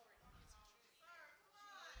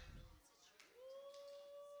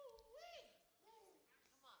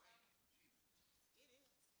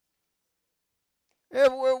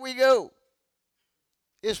 Everywhere we go,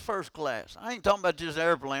 it's first class. I ain't talking about just the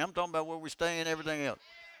airplane. I'm talking about where we stay and everything else.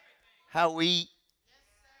 How we eat.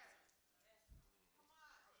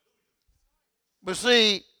 But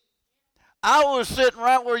see, I was sitting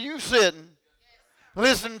right where you sitting,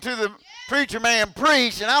 listening to the preacher man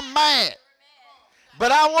preach, and I'm mad.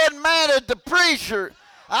 But I wasn't mad at the preacher.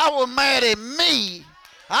 I was mad at me.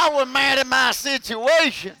 I was mad at my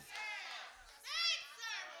situation.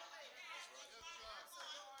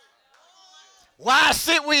 Why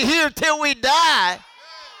sit we here till we die?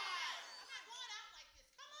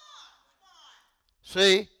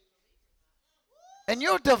 See? And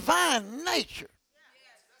your divine nature.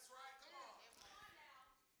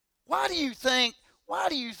 Why do you think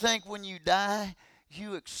when you die,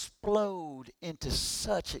 you explode into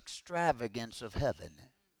such extravagance of heaven?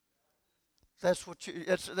 That's what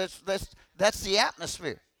that's the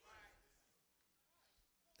atmosphere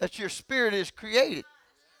that your spirit is created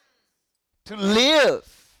to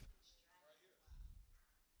live.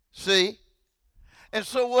 See? And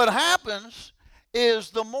so what happens is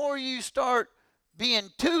the more you start being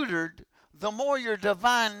tutored, the more your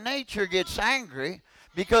divine nature gets angry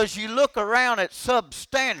because you look around at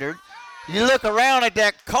substandard. You look around at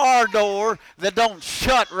that car door that don't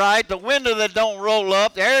shut right, the window that don't roll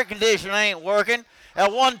up, the air conditioner ain't working.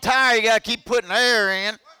 At one tire you got to keep putting air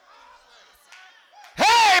in.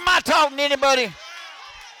 Hey, am I talking to anybody?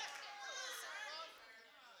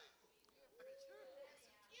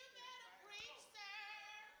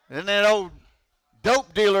 And that old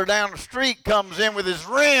dope dealer down the street comes in with his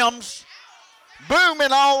rims booming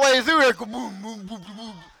all the way through there. Boom, boom, boom, boom,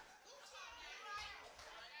 boom.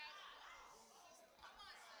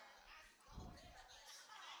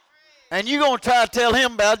 And you're going to try to tell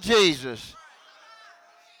him about Jesus.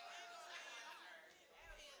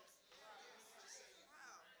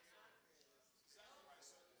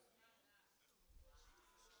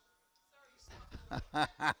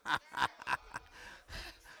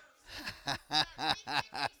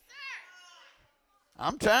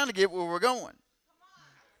 I'm trying to get where we're going.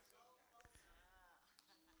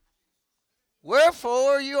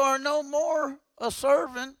 Wherefore you are no more a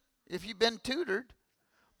servant if you've been tutored,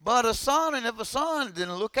 but a son, and if a son,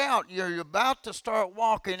 then look out. You're about to start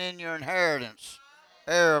walking in your inheritance,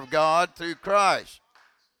 heir of God through Christ.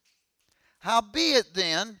 Howbeit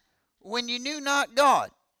then, when you knew not God,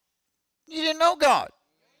 you didn't know God.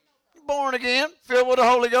 You're born again, filled with the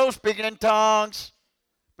Holy Ghost, speaking in tongues,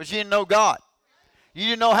 but you didn't know God. You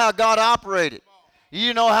didn't know how God operated. You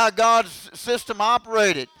didn't know how God's system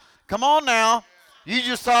operated. Come on now. You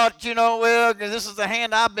just thought, well, this is the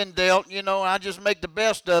hand I've been dealt, and I just make the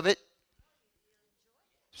best of it.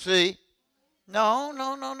 See? No.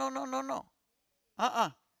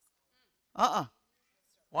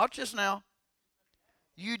 Watch this now.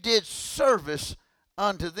 You did service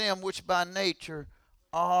unto them which by nature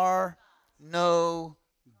are no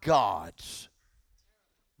gods.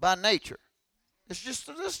 By nature. This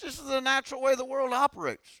is the natural way the world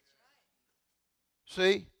operates.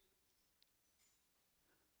 See?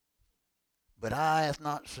 But eye hath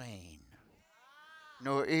not seen,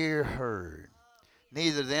 nor ear heard,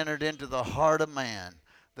 neither entered into the heart of man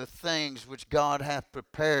the things which God hath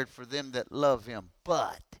prepared for them that love him.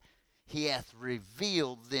 But he hath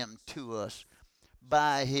revealed them to us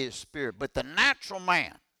by his Spirit. But the natural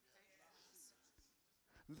man,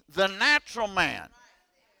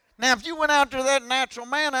 now if you went out to that natural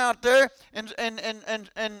man out there and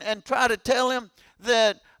try to tell him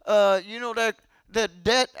that, that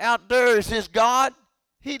debt out there is his God,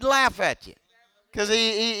 he'd laugh at you. Because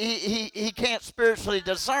he can't spiritually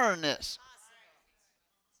discern this.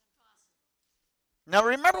 Now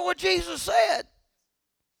remember what Jesus said.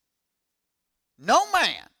 No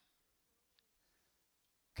man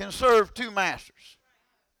can serve two masters.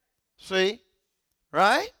 See?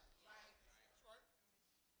 Right?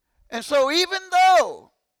 And so even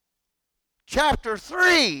though chapter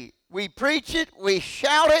 3, we preach it, we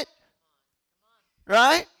shout it,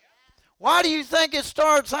 right? Why do you think it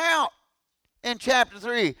starts out in chapter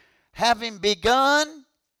 3? Having begun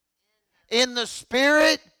in the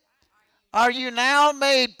Spirit, are you now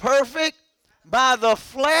made perfect by the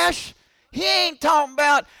flesh? He ain't talking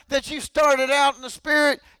about that you started out in the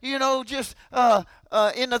Spirit, just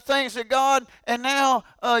in the things of God, and now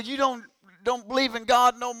you don't believe in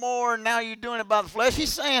God no more, and now you're doing it by the flesh.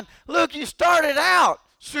 He's saying, look, you started out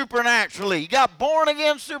supernaturally. You got born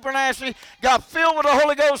again supernaturally, got filled with the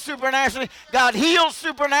Holy Ghost supernaturally, got healed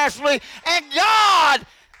supernaturally, and God,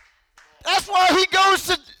 that's why he goes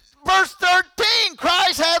to verse 13,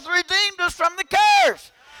 Christ hath redeemed us from the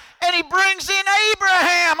curse. And he brings in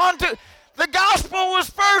Abraham unto, the gospel was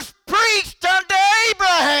first preached unto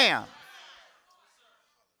Abraham.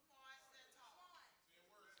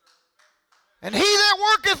 And he that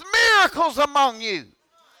worketh miracles among you.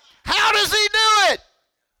 How does he do it?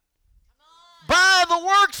 By the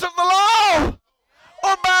works of the law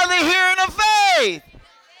or by the hearing of faith?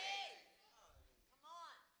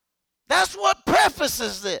 That's what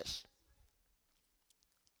prefaces this.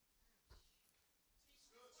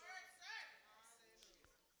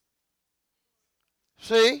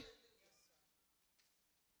 See?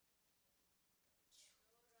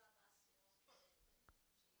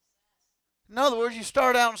 In other words, you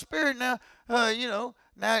start out in spirit now,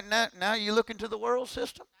 now you look into the world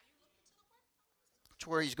system. That's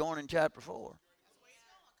where he's going in chapter 4.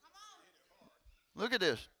 Look at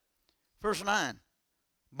this. Verse 9.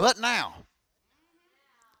 But now,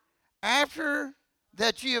 after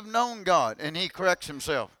that ye have known God, and he corrects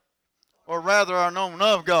himself, or rather are known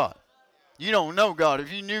of God. You don't know God.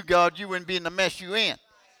 If you knew God, you wouldn't be in the mess you in.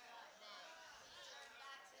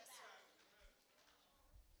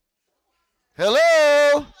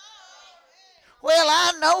 Hello? Well,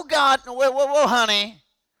 I know God. Well, honey,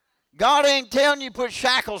 God ain't telling you to put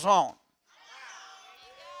shackles on.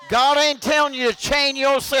 God ain't telling you to chain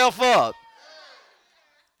yourself up.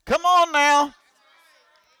 Come on now.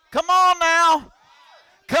 Come on now.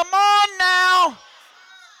 Come on now.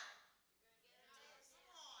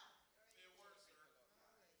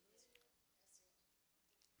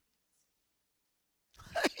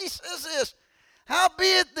 He says this,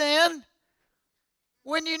 howbeit then,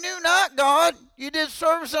 when you knew not God, you did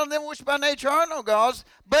service unto them which by nature are no gods.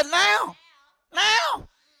 But now,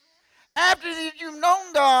 after you've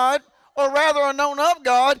known God, or rather are known of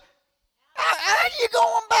God, how are you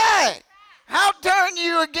going back? How turn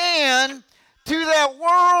you again to that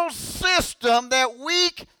world system, that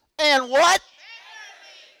weak and what?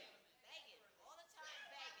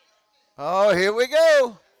 Oh, here we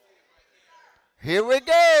go. Here we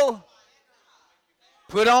go.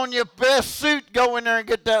 Put on your best suit, go in there and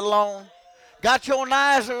get that loan. Got your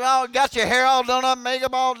eyes all, got your hair all done up,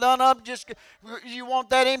 makeup all done up. Just you want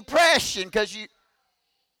that impression because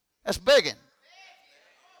that's biggin'.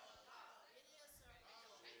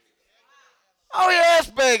 Oh yeah, that's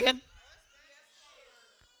biggin'.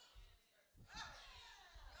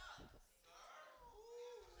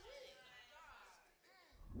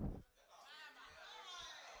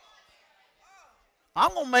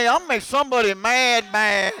 I'm gonna make somebody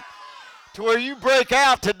mad to where you break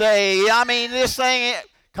out today. I mean, this thing.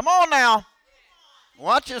 Come on now,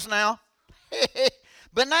 watch this now.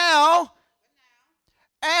 But now,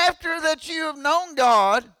 after that you have known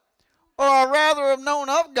God, or rather have known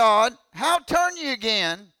of God, how turn you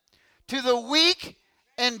again to the weak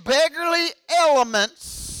and beggarly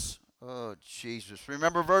elements? Oh Jesus!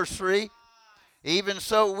 Remember verse 3. Even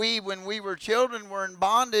so, we, when we were children, were in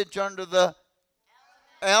bondage under the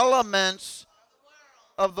elements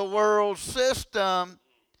of the world system.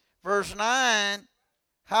 Verse 9,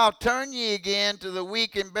 how turn ye again to the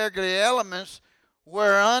weak and beggarly elements,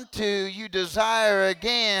 whereunto you desire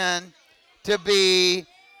again to be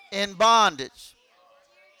in bondage.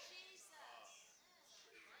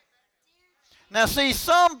 Now, see,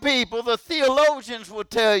 some people, the theologians will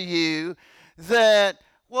tell you that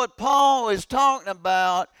what Paul is talking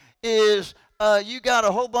about is you got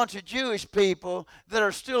a whole bunch of Jewish people that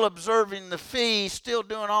are still observing the feast, still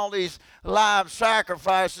doing all these live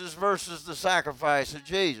sacrifices versus the sacrifice of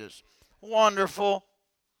Jesus. Wonderful.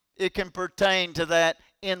 It can pertain to that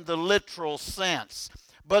in the literal sense.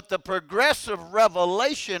 But the progressive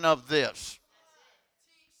revelation of this,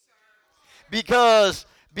 because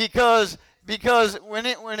when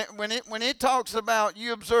it talks about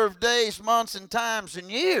you observe days, months, and times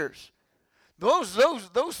and years,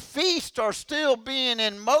 those feasts are still being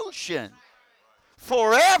in motion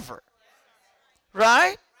forever.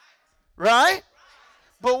 Right? Right?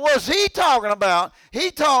 But what's he talking about?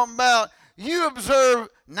 He talking about you observe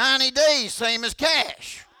 90 days, same as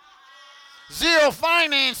cash. Zero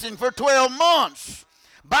financing for 12 months.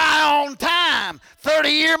 Buy on time,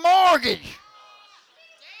 30-year mortgage.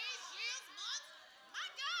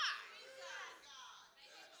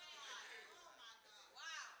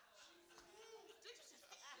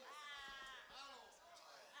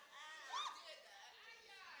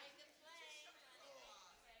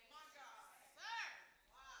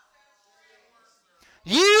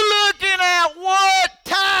 You looking at what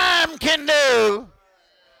time can do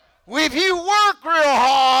if you work real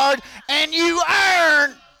hard and you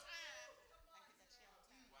earn.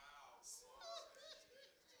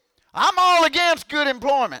 I'm all against good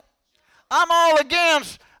employment. I'm all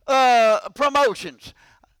against promotions.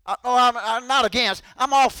 I'm not against.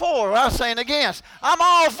 I'm all for. I was saying against. I'm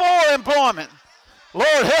all for employment.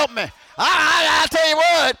 Lord help me. I tell you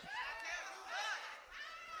what.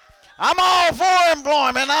 I'm all for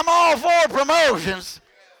employment. I'm all for promotions.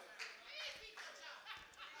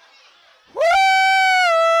 Woo!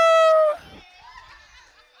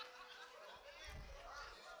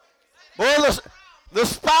 Boy, the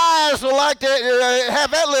spies will like to have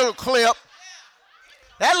that little clip,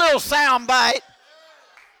 that little sound bite.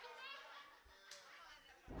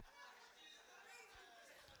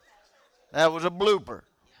 That was a blooper.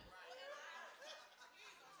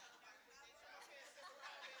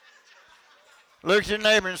 Look at your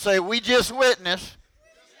neighbor and say, we just witnessed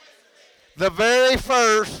the very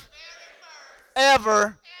first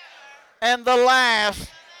ever and the last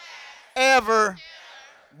ever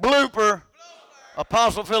blooper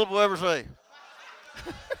Apostle Philip will ever say.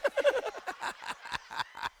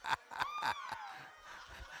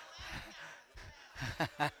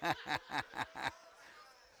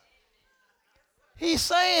 He's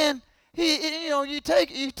saying, you take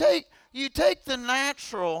the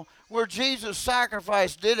natural where Jesus'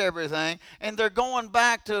 sacrifice did everything, and they're going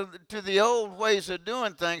back to the old ways of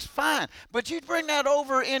doing things, fine. But you bring that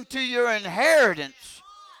over into your inheritance,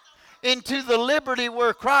 into the liberty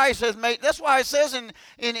where Christ has made. That's why it says in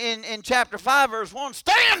chapter 5, verse 1,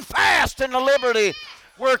 stand fast in the liberty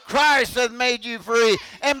where Christ has made you free,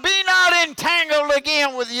 and be not entangled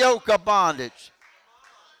again with the yoke of bondage.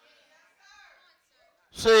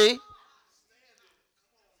 See?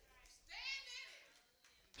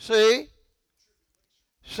 See?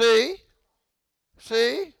 See?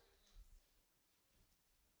 See?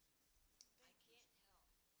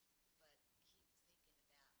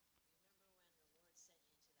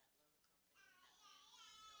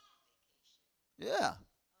 Yeah.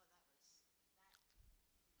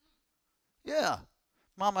 Yeah.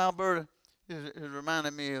 Mama Alberta is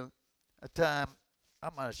reminding me of a time, I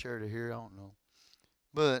might have shared it here, I don't know.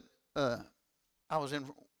 But I was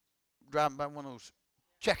driving by one of those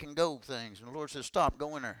check and go things, and the Lord said, stop,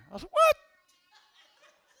 go in there. I said, what?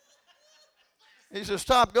 He said,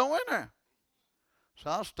 stop, go in there. So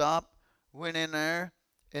I stopped, went in there,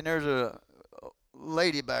 and there's a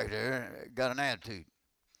lady back there, got an attitude.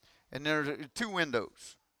 And there's two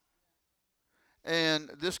windows. And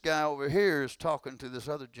this guy over here is talking to this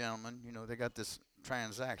other gentleman. You know, they got this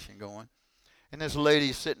transaction going. And this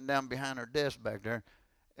lady sitting down behind her desk back there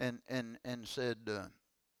and said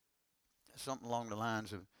something along the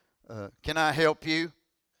lines of, can I help you?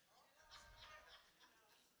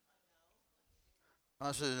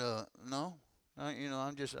 I said, no. I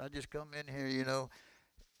just come in here,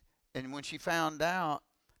 And when she found out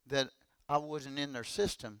that I wasn't in their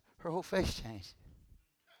system, her whole face changed.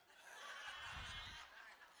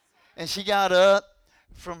 And she got up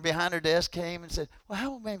from behind her desk, came and said, well,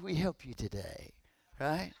 how may we help you today?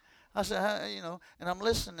 Right? I said, and I'm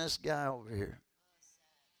listening to this guy over here.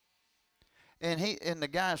 And the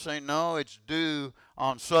guy saying, no, it's due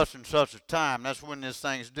on such and such a time. That's when this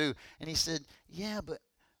thing's due. And he said, yeah, but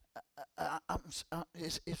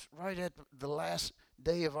it's right at the last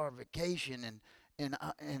day of our vacation, and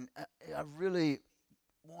I really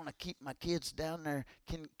want to keep my kids down there.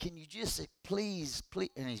 Can you just say please, please?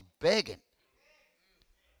 And he's begging.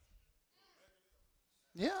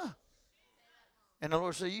 Yeah. And the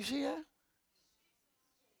Lord said, "You see that?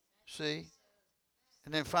 See?"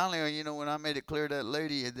 And then finally, when I made it clear to that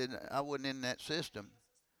lady that I wasn't in that system,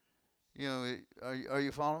 are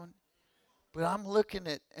you following? But I'm looking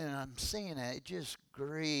at and I'm seeing that it just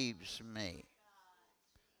grieves me.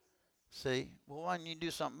 See, well, why didn't you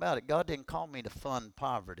do something about it? God didn't call me to fund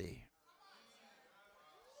poverty.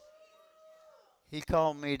 He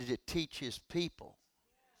called me to teach His people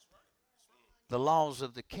the laws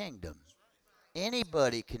of the kingdom.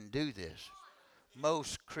 Anybody can do this.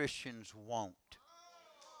 Most Christians won't.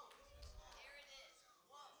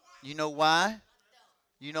 You know why?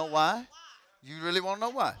 You know why? You really want to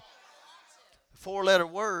know why? Four-letter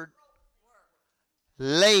word,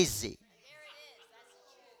 lazy.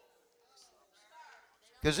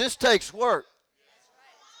 Because this takes work.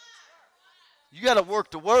 You got to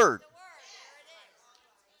work the word.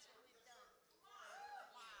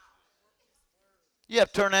 You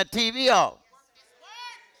have to turn that TV off.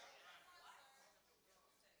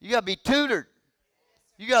 You got to be tutored.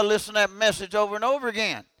 You got to listen to that message over and over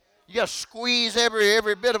again. You got to squeeze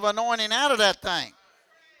every bit of anointing out of that thing.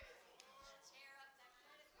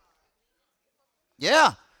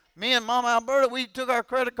 Yeah. Me and Mama Alberta, we took our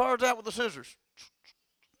credit cards out with the scissors.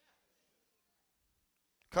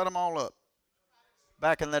 Cut them all up.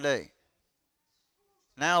 Back in the day.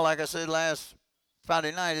 Now, like I said last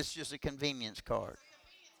Friday night, it's just a convenience card.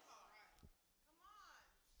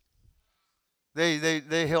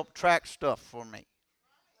 They help track stuff for me.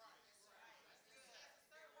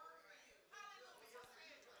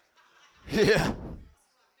 Yeah.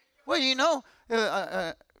 Well,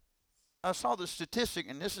 I saw the statistic,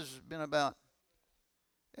 and this has been about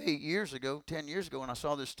 8 years ago, 10 years ago, when I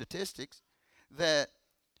saw the statistics, that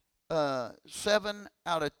 7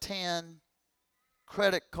 out of 10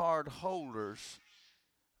 credit card holders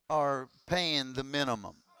are paying the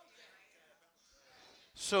minimum.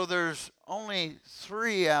 So there's only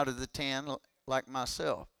 3 out of the 10, like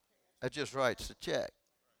myself, that just writes the check.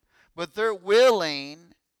 But they're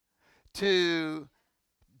willing to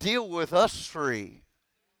deal with us 3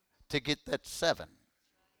 to get that 7.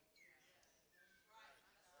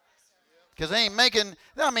 Because they ain't making.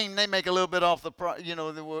 I mean, they make a little bit off the,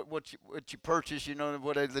 what you purchase. You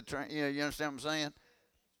understand what I'm saying?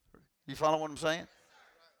 You follow what I'm saying?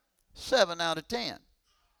 7 out of 10,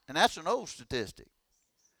 and that's an old statistic.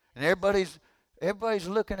 And everybody's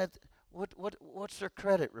looking at what's their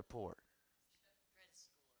credit report?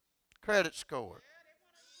 Credit score.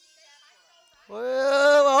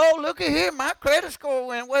 Well, oh, look at here, my credit score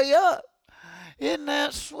went way up. Isn't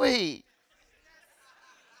that sweet?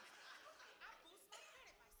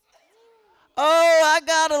 Oh, I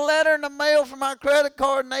got a letter in the mail from my credit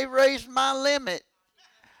card and they raised my limit.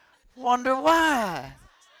 Wonder why.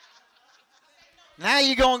 Now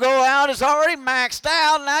you're going to go out. It's already maxed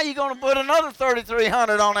out. Now you're going to put another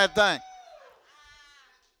 $3,300 on that thing.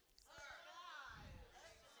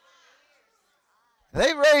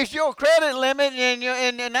 They raised your credit limit,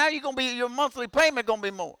 and now you're going to be, your monthly payment going to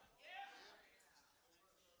be more.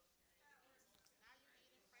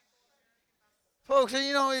 Folks,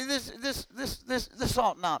 this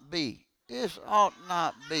ought not be. This ought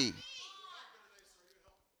not be.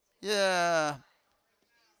 Yeah.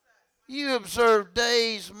 You observe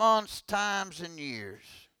days, months, times, and years.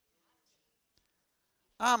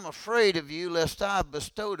 I'm afraid of you, lest I have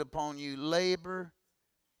bestowed upon you labor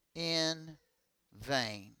in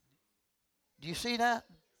vain. Do you see that?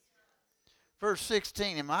 Verse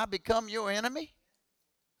 16, am I become your enemy?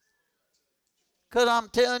 Because I'm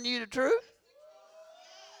telling you the truth?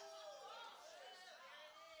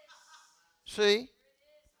 See?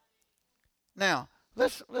 Now,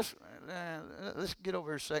 let's get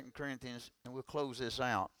over to 2 Corinthians and we'll close this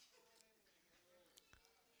out.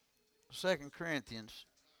 2 Corinthians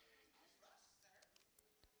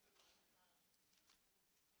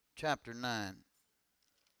chapter 9.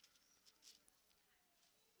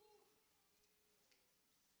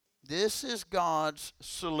 This is God's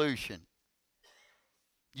solution.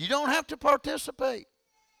 You don't have to participate.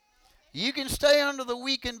 You can stay under the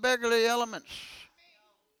weak and beggarly elements.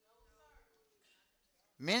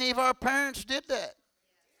 Many of our parents did that.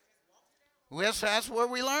 That's where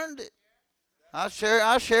we learned it. I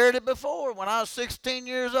shared it before. When I was 16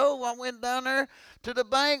 years old, I went down there to the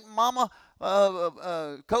bank. Mama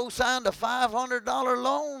co-signed a $500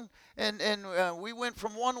 loan, and we went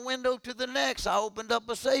from one window to the next. I opened up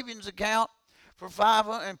a savings account for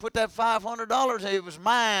 $500 and put that $500. It was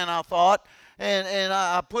mine, I thought. And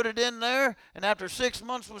I put it in there, and after 6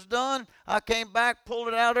 months was done, I came back, pulled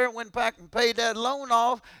it out of there, went back and paid that loan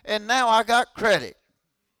off, and now I got credit.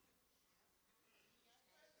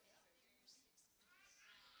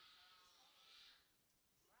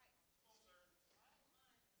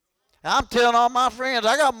 I'm telling all my friends,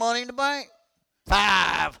 I got money in the bank.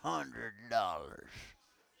 $500.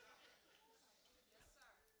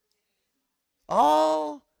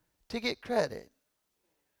 All to get credit.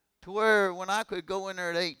 To where when I could go in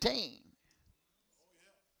there at 18.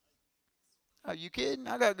 Are you kidding?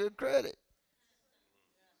 I got good credit.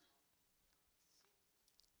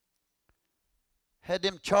 Had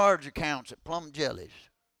them charge accounts at Plum Jellies.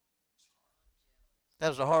 That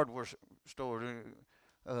was a hardware store.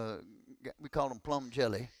 Uh, we called them Plum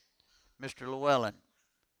Jelly. Mr. Llewellyn.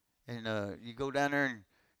 And you go down there and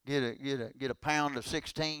get a pound of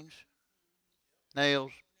 16s,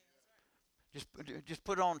 nails. Just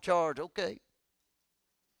put it on charge, okay.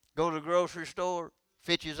 Go to the grocery store,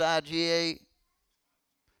 Fitch's IGA.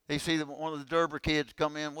 They see one of the Derber kids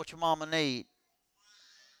come in. What your mama need?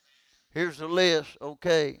 Here's the list,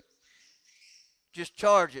 okay. Just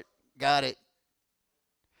charge it. Got it.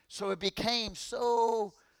 So it became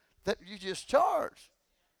so that you just charge.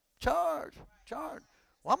 Well,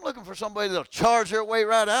 I'm looking for somebody that'll charge their way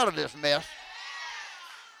right out of this mess.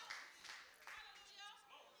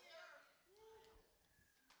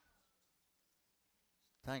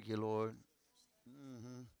 Thank you, Lord.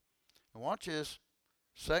 And watch this.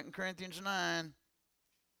 2 Corinthians 9.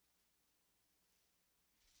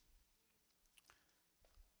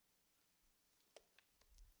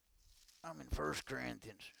 I'm in 1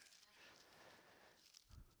 Corinthians.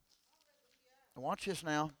 Watch this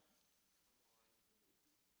now.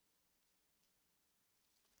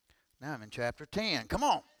 Now I'm in chapter 10. Come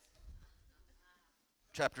on.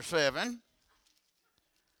 Chapter 7.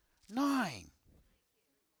 9.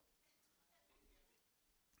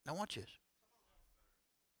 Now watch this.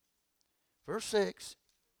 Verse 6.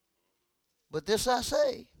 But this I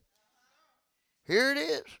say. Here it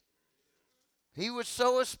is. He which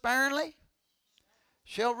soweth sparingly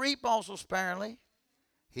shall reap also sparingly.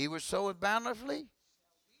 He which soweth bountifully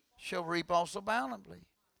shall reap also bountifully.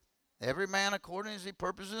 Every man according as he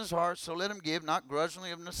purposes in his heart, so let him give, not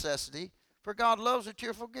grudgingly of necessity, for God loves a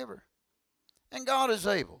cheerful giver. And God is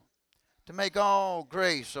able to make all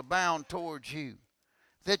grace abound towards you,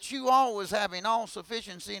 that you always having all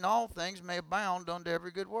sufficiency in all things may abound unto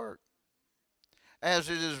every good work. As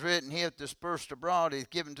it is written, he hath dispersed abroad, he hath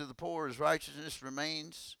given to the poor, his righteousness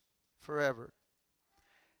remains forever.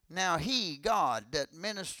 Now he, God, that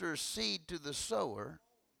ministers seed to the sower,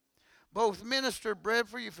 both minister bread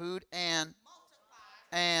for your food and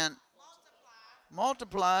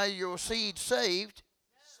multiply your seed saved.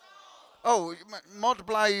 Oh,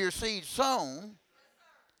 multiply your seed sown,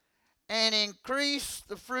 and increase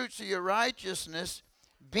the fruits of your righteousness,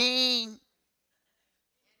 being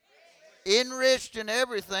enriched in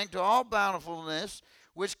everything to all bountifulness,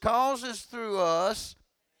 which causes through us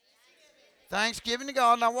thanksgiving to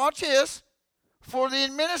God. Now watch this. For the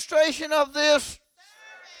administration of this,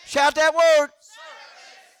 shout that word.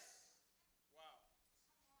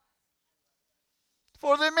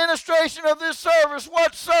 For the administration of this service,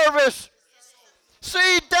 what service?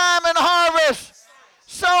 Seed time and harvest,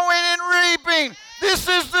 sowing and reaping. This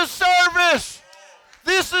is the service.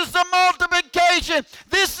 This is the multiplication.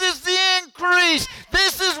 This is the increase.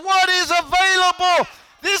 This is what is available.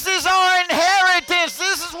 This is our inheritance.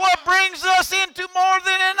 This is what brings us into more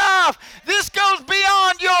than enough. This goes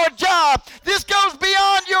beyond your job. This goes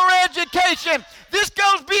beyond your education. This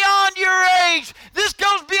goes beyond your age. This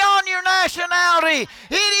goes beyond your nationality.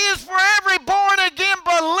 It is for every born-again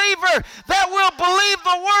believer that will believe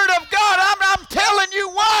the Word of God. I'm telling you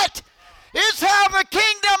what. It's how the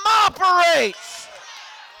kingdom operates.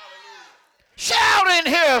 Shout in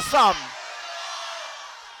here something.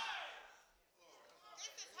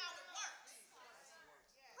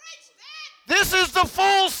 This is the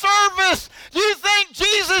full service. You think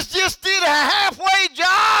Jesus just did a halfway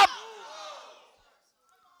job?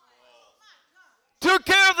 Took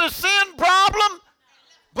care of the sin problem,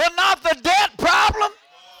 but not the debt problem?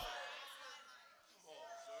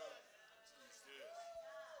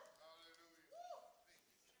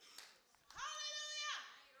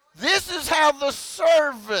 This is how the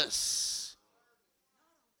service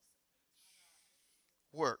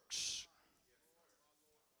works.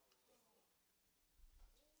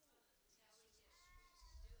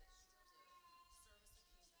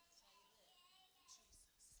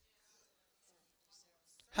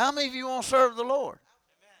 How many of you want to serve the Lord?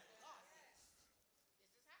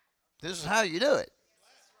 This is how you do it.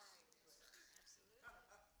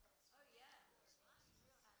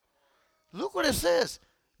 Look what it says.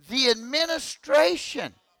 The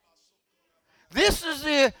administration. This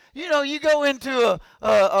is you go into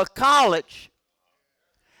a college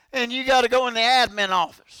and you got to go in the admin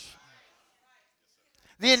office.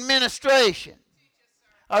 The administration.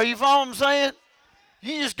 Are you following what I'm saying?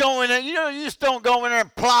 You just go in there, you just don't go in there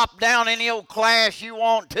and plop down any old class you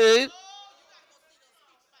want to.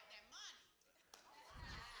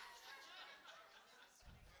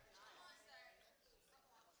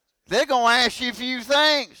 They're going to ask you a few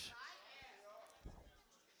things.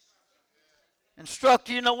 Instruct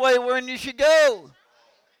you in the way wherein you should go.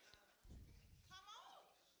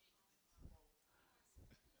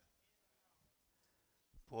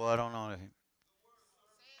 Boy, I don't know.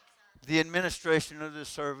 The administration of this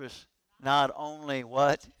service not only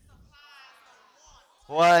what?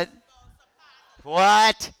 What?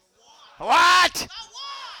 What? What?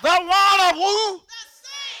 The one of who?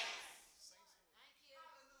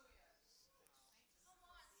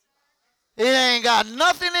 It ain't got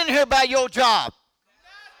nothing in here about your job.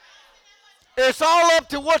 It's all up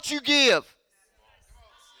to what you give.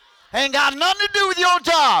 Ain't got nothing to do with your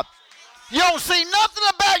job. You don't see nothing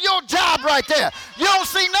about your job right there. You don't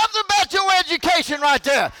see nothing about your education right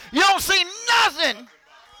there. You don't see nothing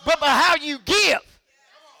but about how you give.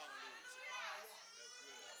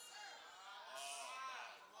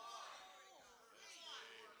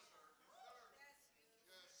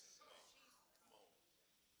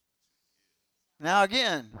 Now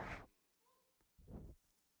again,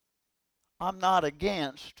 I'm not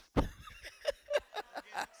against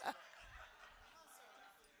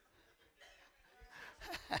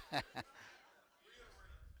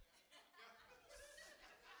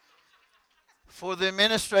for the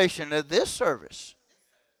administration of this service.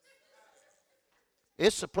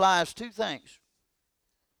 It supplies two things.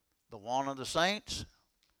 The want of the saints,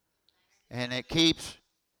 and it keeps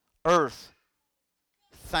earth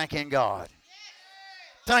thanking God.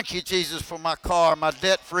 Thank you, Jesus, for my car, my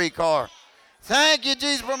debt-free car. Thank you,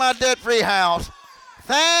 Jesus, for my debt-free house.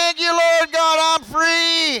 Thank you, Lord God, I'm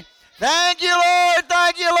free. Thank you, Lord.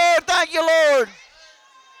 Thank you, Lord. Thank you, Lord.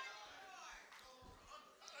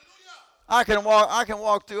 I can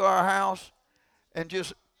walk through our house and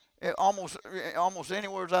just almost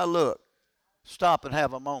anywhere as I look, stop and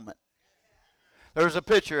have a moment. There's a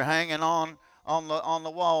picture hanging on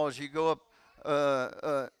the wall as you go up.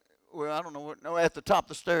 Well, I don't know. No, at the top of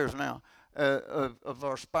the stairs now, of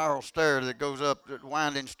our spiral stair that goes up, the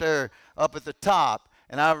winding stair up at the top.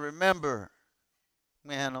 And I remember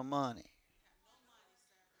we had no money,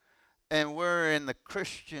 and we're in the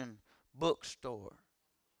Christian bookstore,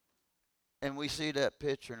 and we see that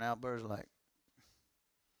picture. And Albert's like,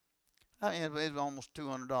 I mean, it was almost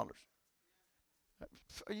 $200.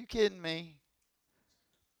 Are you kidding me?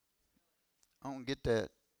 I don't get that.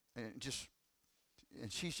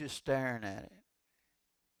 And she's just staring at it.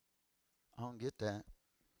 I don't get that.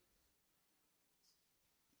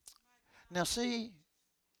 Now see,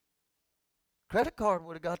 credit card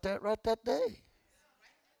would have got that right that day.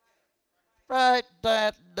 Right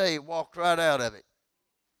that day, walked right out of it.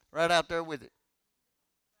 Right out there with it.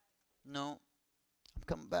 No, I'm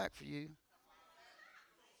coming back for you.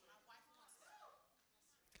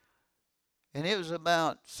 And it was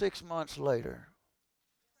about 6 months later.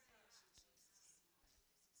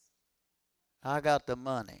 I got the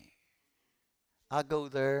money. I go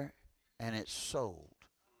there and it's sold.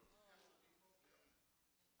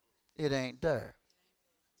 It ain't there.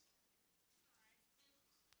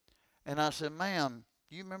 And I said, ma'am,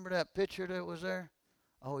 do you remember that picture that was there?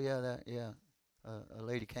 Oh, yeah, yeah. A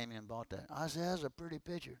lady came in and bought that. I said, that's a pretty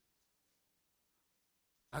picture.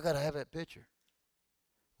 I got to have that picture.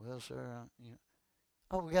 Well, sir,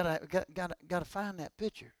 oh, we gotta find that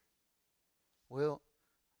picture. Well,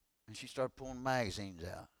 and she started pulling magazines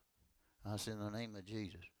out. I said, in the name of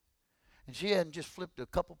Jesus. And she hadn't just flipped a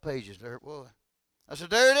couple pages. There it was. I said,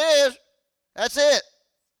 there it is. That's it.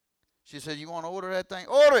 She said, you want to order that thing?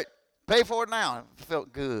 Order it. Pay for it now. It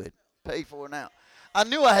felt good. Pay for it now. I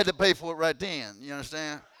knew I had to pay for it right then. You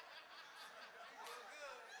understand?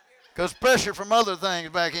 Because pressure from other things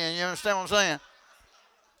back in. You understand what I'm saying?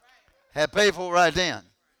 Had to pay for it right then.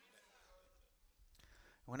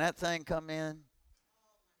 When that thing come in,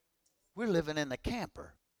 we're living in the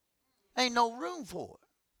camper. Ain't no room for it.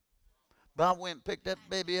 But I went and picked that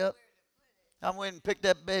baby up. I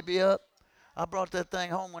brought that thing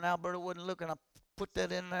home when Alberta wasn't looking. I put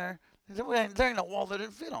that in there. There ain't no wall that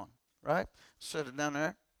it fit on, right? Set it down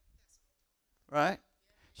there, right?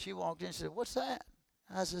 She walked in and said, "What's that?"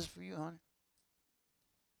 I says, "For you, honey."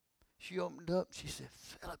 She opened up. She said,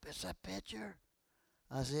 "Philip, it's that picture."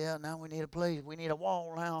 I said, "Yeah, now we need a place. We need a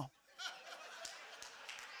wall now."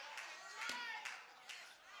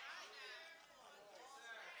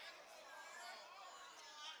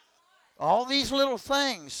 All these little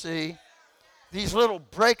things, see, these little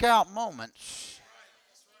breakout moments.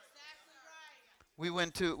 We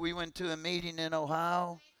went to a meeting in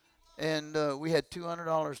Ohio, and we had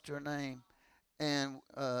 $200 to our name, and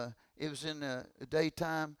it was in the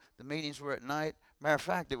daytime. The meetings were at night. Matter of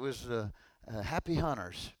fact, it was Happy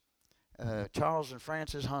Hunters, Charles and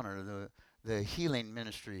Francis Hunter, the healing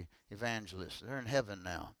ministry evangelists. They're in heaven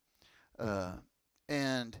now, uh,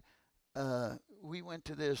 and we went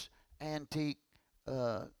to this antique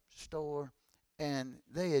store, and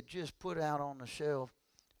they had just put out on the shelf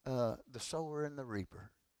the sower and the reaper.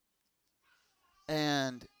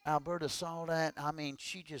 And Alberta saw that. I mean,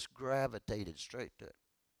 she just gravitated straight to it.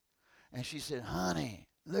 And she said, "Honey,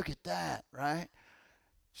 look at that, right?"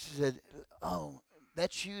 She said, "Oh,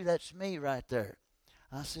 that's you, that's me right there."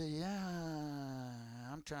 I said,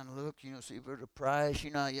 "Yeah, I'm trying to look, see if there's a price,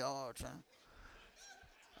 how you are trying."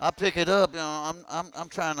 I pick it up, I'm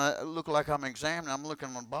trying to look like I'm examining. I'm looking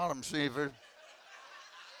on the bottom, see if there's.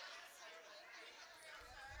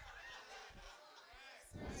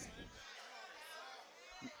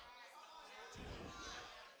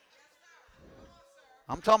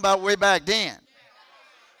 I'm talking about way back then.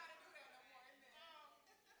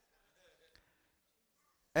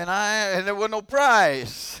 And there was no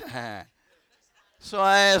price. So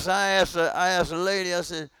I asked the lady. I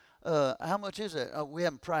said, "How much is it?" "Oh, we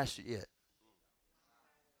haven't priced it yet.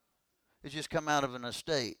 It just come out of an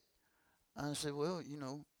estate." I said, "Well,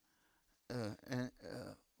 and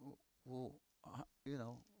well,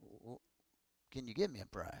 can you give me a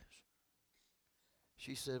price?"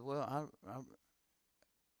 She said, "Well,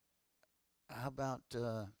 how about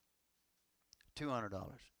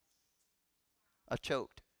 $200?" I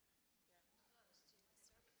choked.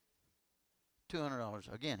 $200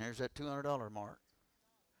 again. Here's that $200 mark,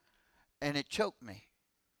 and it choked me,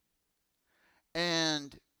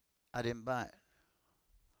 and I didn't buy it.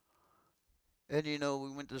 And we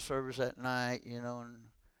went to service that night, and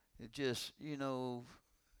it just,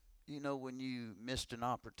 when you missed an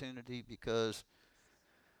opportunity because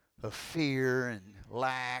of fear and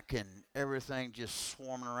lack and everything just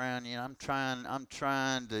swarming around you. I'm trying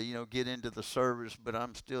to, get into the service, but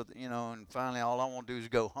I'm still, and finally all I want to do is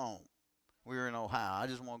go home. We were in Ohio. I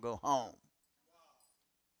just want to go home.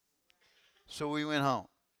 So we went home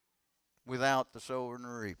without the sower and the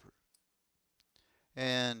reaper.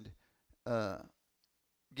 And uh,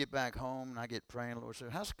 get back home, and I get praying. The Lord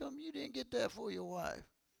said, "How come you didn't get that for your wife?"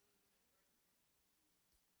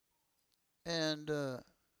 And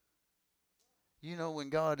when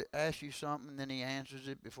God asks you something, then He answers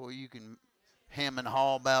it before you can hem and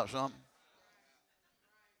haw about something.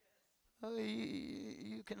 Oh,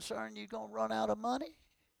 you concerned you're gonna run out of money?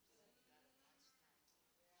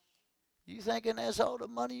 You thinking that's all the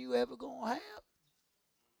money you ever gonna have?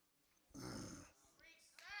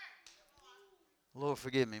 Lord,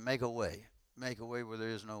 forgive me. Make a way. Make a way where there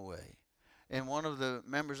is no way. And one of the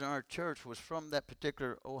members in our church was from that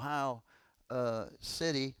particular Ohio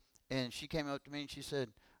city, and she came up to me and she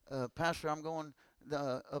said, "Pastor, I'm going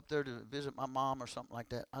up there to visit my mom or something like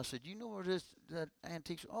that." I said, "You know where that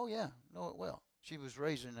antique?" "Oh yeah, know it well." She was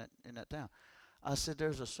raised in that town. I said,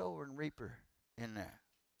 "There's a sower and reaper in there.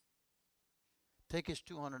 Take his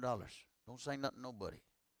 $200. Don't say nothing to nobody.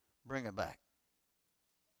 Bring it back."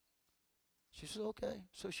 She said, "Okay."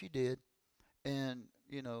 So she did, and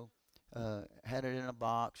had it in a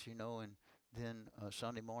box, and then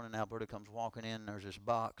Sunday morning, Alberta comes walking in. There's this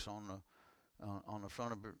box on the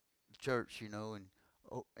front of the church, and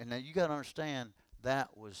now you got to understand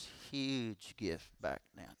that was huge gift back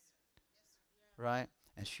then, right?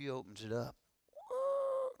 And she opens it up,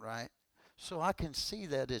 right? So I can see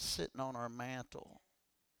that it's sitting on our mantle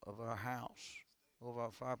of our house, over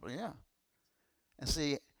our fireplace. Yeah. And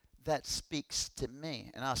see, that speaks to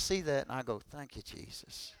me. And I see that and I go, "Thank you,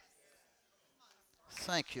 Jesus.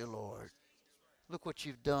 Thank you, Lord. Look what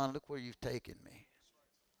you've done. Look where you've taken me."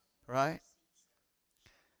 Right?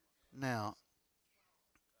 Now,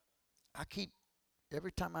 I keep,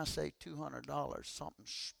 every time I say $200,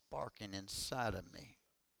 something's sparking inside of me.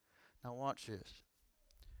 Now, watch this.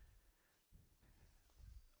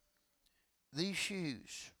 These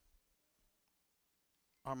shoes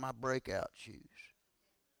are my breakout shoes.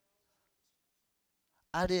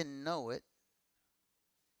 I didn't know it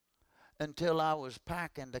until I was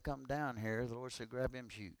packing to come down here. The Lord said, "Grab them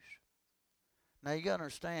shoes." Now you got to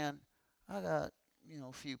understand, I got,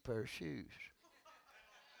 a few pair of shoes.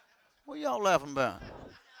 What y'all laughing about?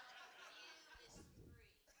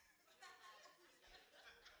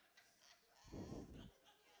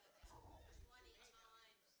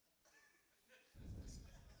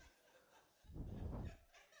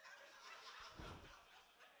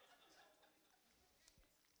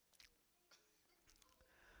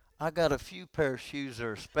 I got a few pair of shoes that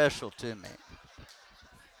are special to me.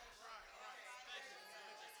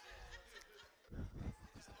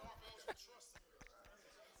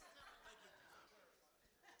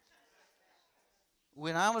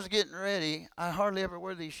 When I was getting ready, I hardly ever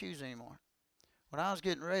wear these shoes anymore. When I was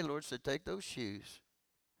getting ready, Lord said, take those shoes.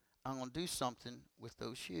 I'm going to do something with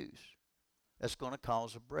those shoes that's going to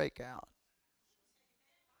cause a breakout.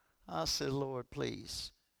 I said, Lord,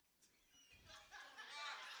 please.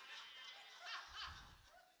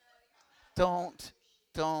 Don't,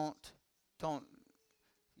 don't, don't,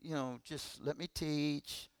 just let me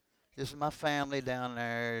teach. This is my family down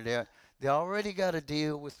there. They already got to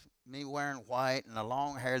deal with me wearing white and the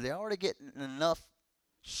long hair. They already getting enough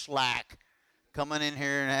slack coming in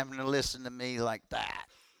here and having to listen to me like that.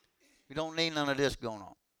 We don't need none of this going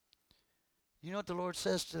on. You know what the Lord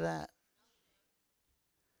says to that?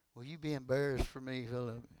 Will you be embarrassed for me,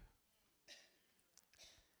 Philip?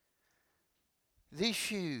 These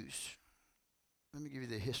shoes, let me give you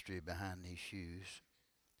the history behind these shoes.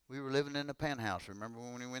 We were living in the penthouse. Remember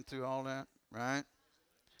when we went through all that, right?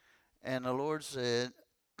 And the Lord said,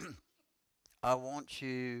 I want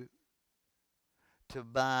you to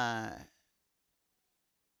buy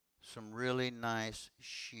some really nice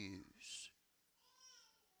shoes.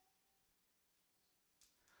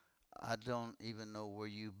 I don't even know where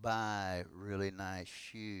you buy really nice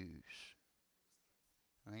shoes.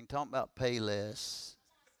 I ain't talking about Payless.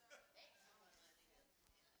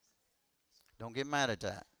 Don't get mad at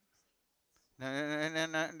that.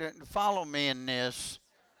 And follow me in this.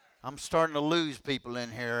 I'm starting to lose people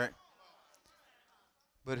in here.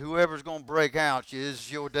 But whoever's going to break out, this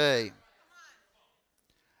is your day.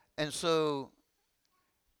 And so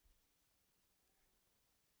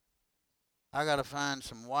I got to find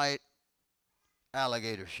some white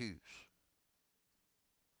alligator shoes,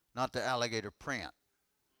 not the alligator print.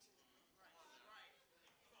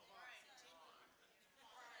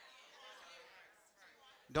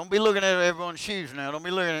 Don't be looking at everyone's shoes now. Don't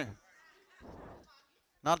be looking at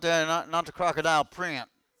not the crocodile print.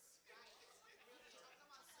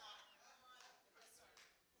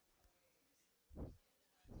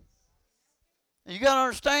 And you got to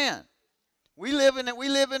understand. We living in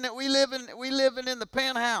the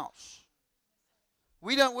penthouse.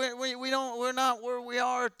 We're not where we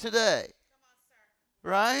are today.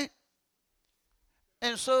 Right?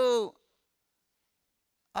 And so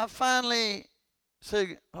I finally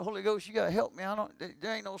said, Holy Ghost, you got to help me.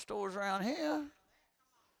 There ain't no stores around here.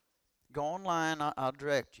 Go online, I'll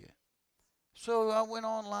direct you. So I went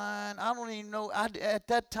online. I don't even know, at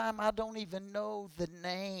that time, I don't even know the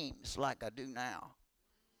names like I do now.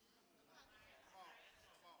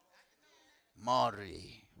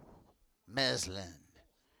 Maury, Meslin,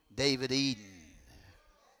 David Eden,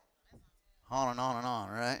 on and on and on,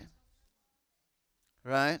 right?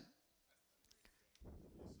 Right?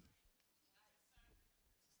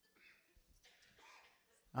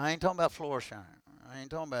 I ain't talking about Florsheim. I ain't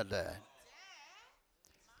talking about that.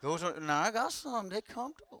 Those are, now I got some, they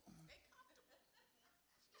comfortable.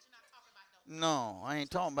 No, I ain't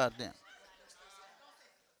talking about them.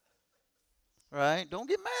 Right? Don't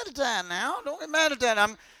get mad at that now. Don't get mad at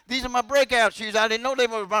that. These are my breakout shoes. I didn't know they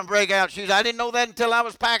were my breakout shoes. I didn't know that until I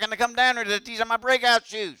was packing to come down here that these are my breakout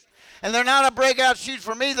shoes. And they're not a breakout shoes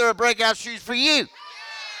for me. They're a breakout shoes for you.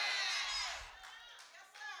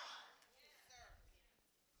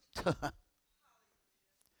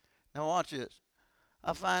 Now watch this.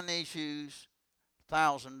 I find these shoes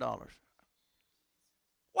 $1,000.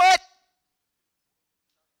 What?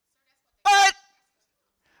 What?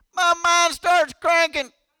 My mind starts cranking.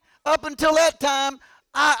 Up until that time,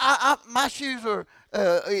 my shoes are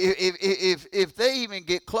if they even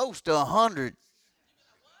get close to 100.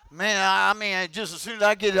 Man, I mean, just as soon as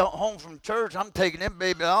I get home from church, I'm taking them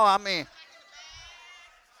baby. Oh, I mean,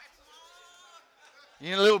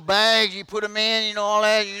 little bags, you put them in, all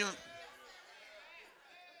that.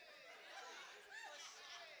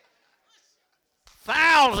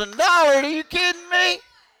 $1,000? Are you kidding me?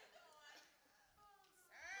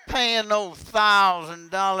 Paying no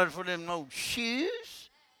 $1,000 for them old shoes?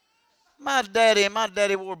 My daddy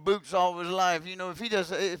wore boots all his life.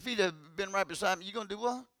 If he'd have been right beside me, you gonna do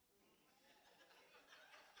what?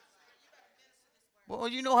 Well,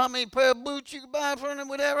 you know how many pair of boots you can buy from them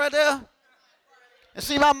with that right there? And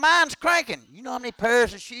see, my mind's cranking. You know how many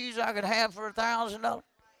pairs of shoes I could have for $1,000?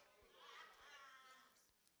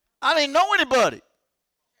 I didn't know anybody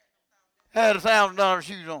had $1,000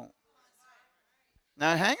 shoes on.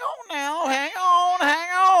 Now, hang on now. Hang on. Hang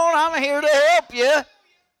on. I'm here to help you.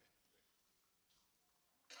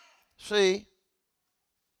 See?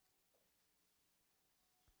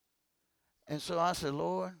 And so I said,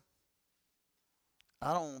 Lord,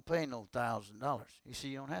 I don't want to pay no $1,000. You see,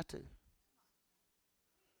 you don't have to.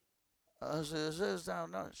 I said,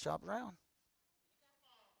 $1,000. Shop around.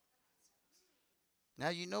 Now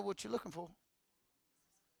you know what you're looking for.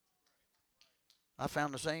 I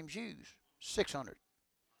found the same shoes, 600.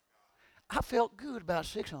 I felt good about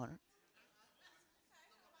 600.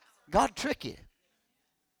 God trick you.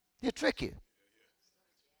 He'll trick you.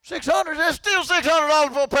 600, that's still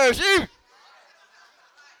 $600 for a pair of shoes.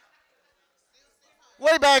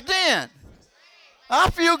 Way back then. I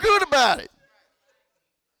feel good about it.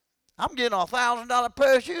 I'm getting a $1,000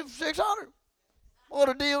 pair of shoes for 600. What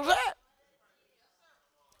a deal's that?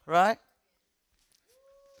 Right?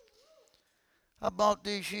 I bought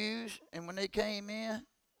these shoes, and when they came in,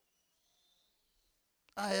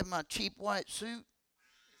 I had my cheap white suit.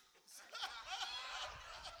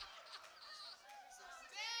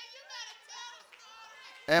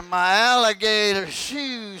 And my alligator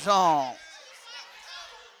shoes on.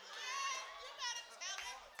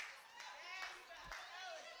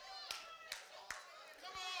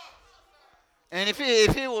 And if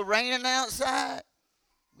it were raining outside,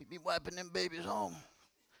 we'd be wiping them babies home.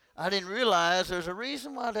 I didn't realize there's a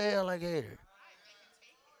reason why the alligator.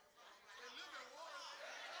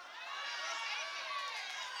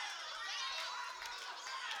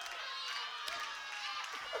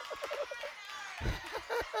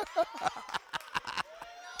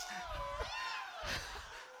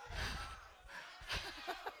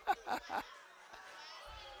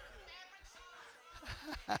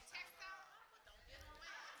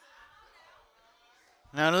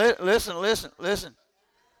 Now listen.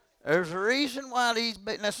 There's a reason why these.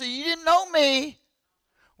 Now see, you didn't know me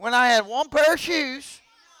when I had one pair of shoes,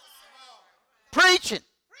 preaching,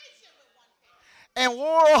 and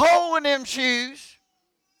wore a hole in them shoes,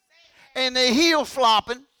 and the heel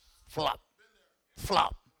flopping, flop,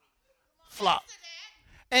 flop, flop.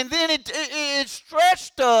 And then it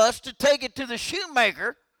stretched us to take it to the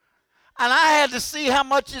shoemaker, and I had to see how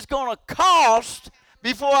much it's going to cost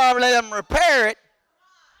before I let them repair it.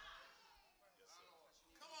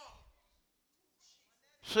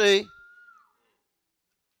 See?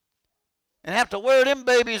 And have to wear them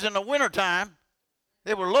babies in the wintertime.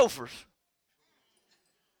 They were loafers.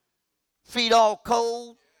 Feet all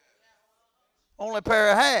cold. Only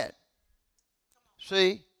pair I had.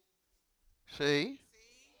 See? See?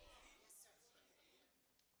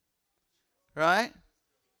 Right?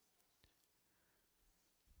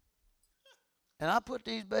 And I put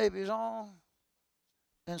these babies on,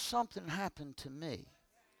 and something happened to me.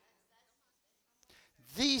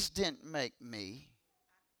 These didn't make me.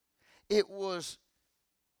 It was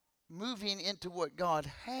moving into what God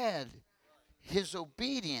had, his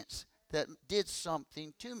obedience, that did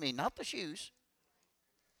something to me. Not the shoes.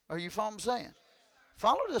 Are you following what I'm saying?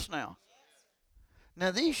 Follow this now.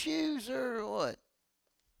 Now these shoes are what?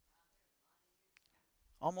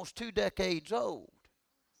 Almost 2 decades old.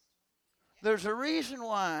 There's a reason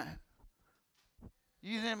why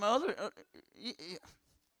you them other...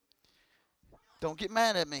 don't get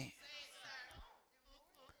mad at me.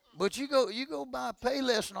 But you go buy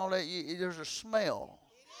Payless and all that, there's a smell.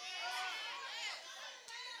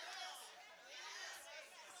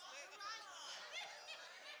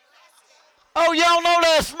 Oh, y'all know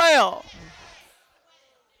that smell?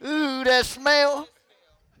 Ooh, that smell.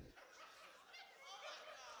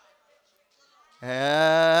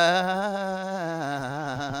 Yeah.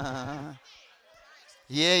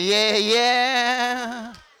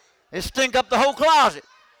 It stink up the whole closet.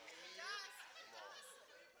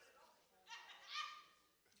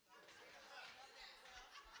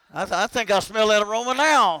 I think I smell that aroma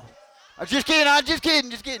now. I'm just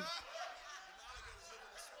kidding.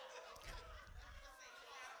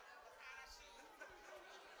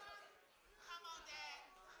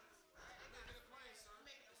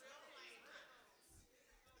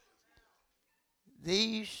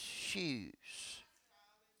 These shoes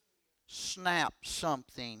snapped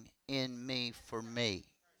something in me for me.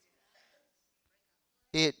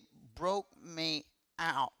 It broke me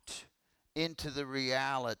out into the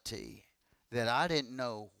reality that I didn't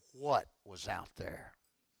know what was out there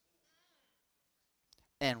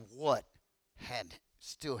and what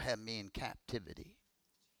still had me in captivity.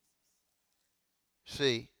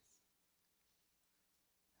 See?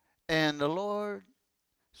 And the Lord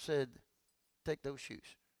said, take those shoes.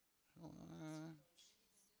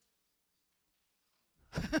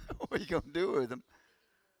 What are you going to do with them?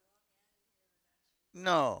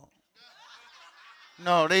 No.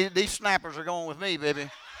 No, these snappers are going with me, baby.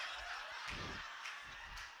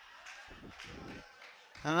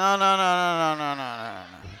 No, no, no, no, no, no, no,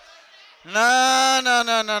 no. No, no,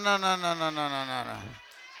 no, no, no, no, no, no, no, no, no.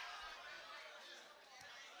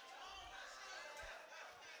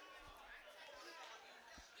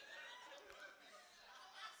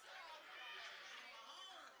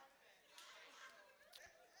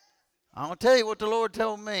 I'm going to tell you what the Lord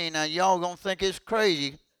told me. Now, y'all going to think it's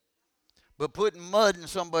crazy, but putting mud in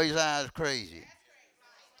somebody's eye is crazy.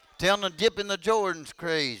 Telling them to dip in the Jordan's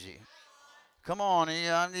crazy. Come on,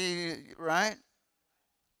 right?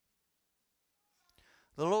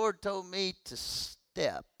 The Lord told me to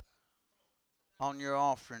step on your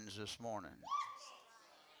offerings this morning.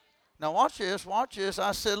 Now, watch this, watch this.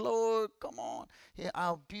 I said, Lord, come on. Yeah,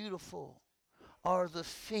 how beautiful are the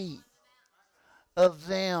feet of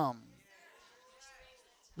them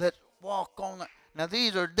that walk on the. Now,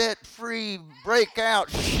 these are debt-free breakout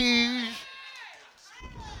shoes.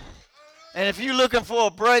 And if you're looking for a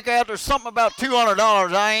breakout, there's something about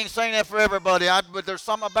 $200. I ain't saying that for everybody, but there's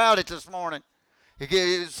something about it this morning.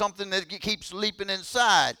 It's something that keeps leaping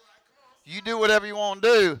inside. You do whatever you want to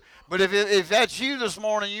do. But if that's you this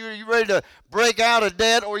morning, you ready to break out of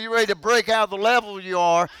debt or you ready to break out of the level you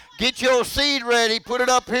are, get your seed ready, put it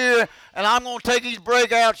up here, and I'm going to take these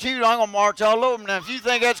breakout shoes. I'm going to march all over them. Now, if you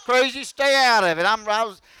think that's crazy, stay out of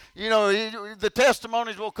it. The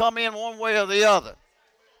testimonies will come in one way or the other.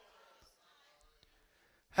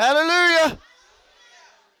 Hallelujah.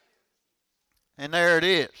 And there it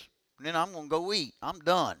is. And then I'm going to go eat. I'm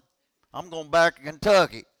done. I'm going back to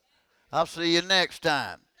Kentucky. I'll see you next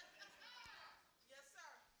time.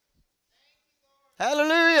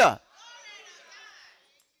 Hallelujah.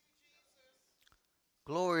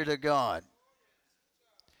 Glory to God.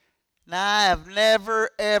 Now, I have never,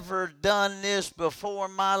 ever done this before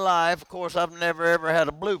in my life. Of course, I've never, ever had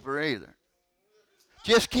a blooper either.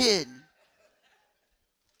 Just kidding.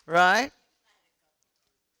 Right?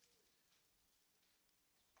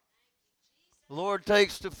 The Lord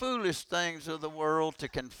takes the foolish things of the world to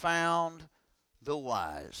confound the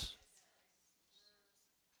wise.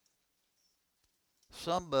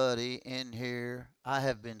 Somebody in here I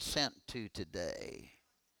have been sent to today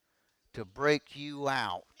to break you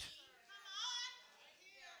out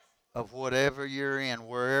of whatever you're in,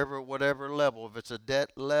 whatever level. If it's a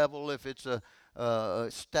debt level, if it's a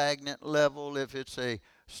stagnant level, if it's a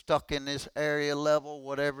stuck in this area level,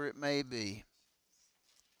 whatever it may be.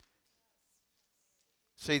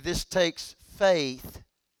 See, this takes faith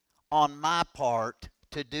on my part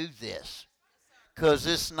to do this, because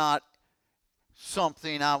it's not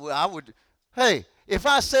something I would, hey, if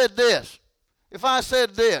I said this,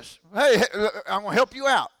 hey, I'm going to help you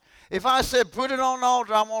out. If I said put it on the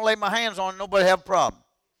altar, I'm going to lay my hands on it, nobody have a problem.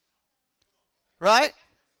 Right?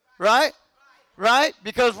 Right? Right?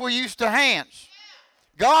 Because we're used to hands.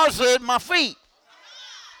 God said my feet.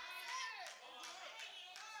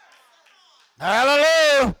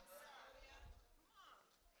 Hallelujah.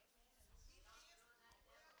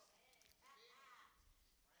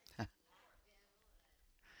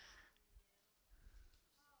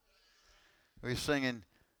 We're singing,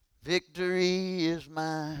 victory is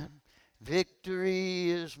mine,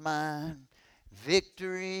 victory is mine,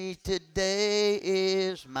 victory today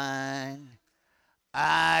is mine.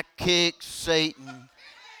 I kick Satan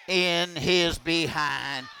in his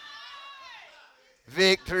behind.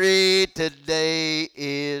 Victory today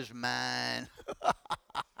is mine.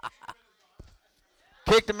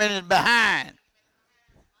 Kicked him in his behind.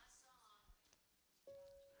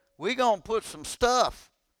 We're going to put some stuff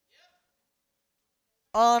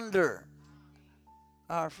under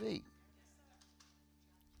our feet.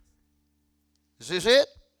 Is this it?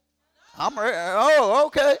 I'm ready. Oh,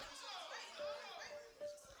 okay.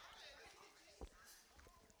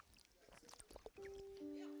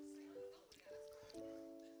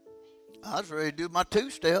 I was ready to do my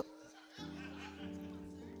two-step.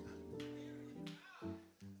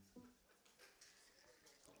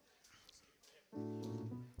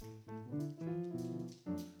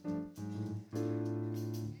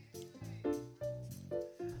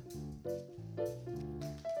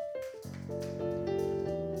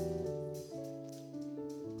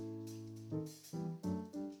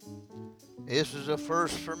 This is a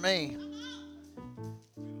first for me.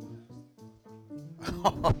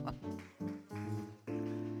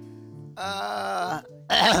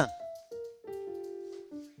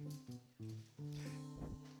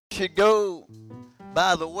 should go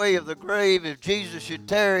by the way of the grave, if Jesus should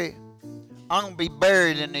tarry, I'm going to be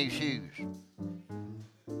buried in these shoes.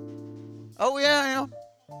 Oh, yeah.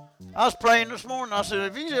 I was praying this morning. I said,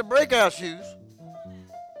 if these are breakout shoes,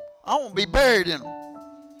 I won't be buried in them.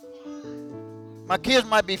 My kids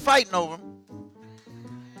might be fighting over them.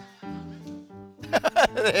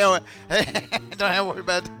 Don't have to worry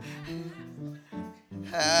about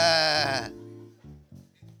that.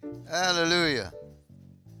 Hallelujah.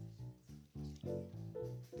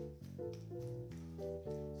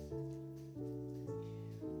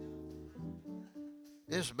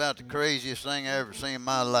 This is about the craziest thing I ever seen in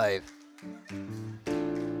my life.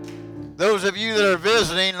 Those of you that are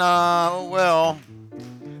visiting, well,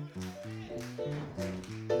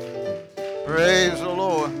 praise the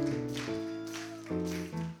Lord.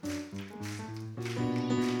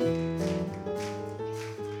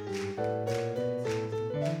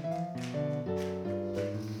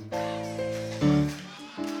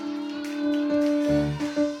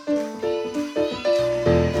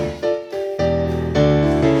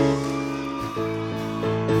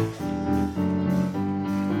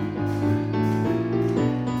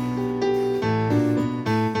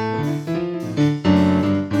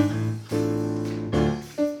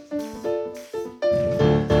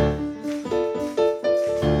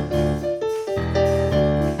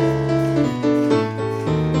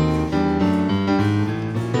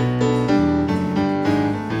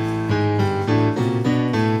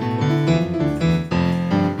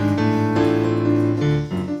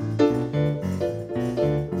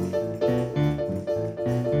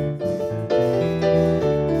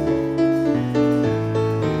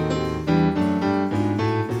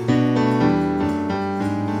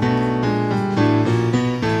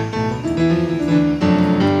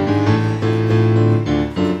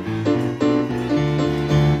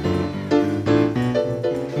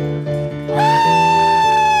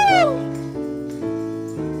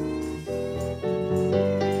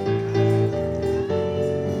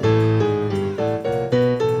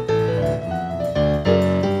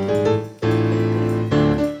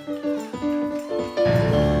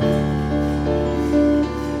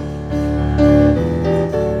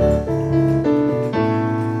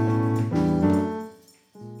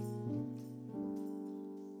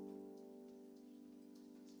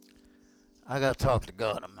 I got to talk to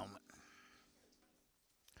God a moment.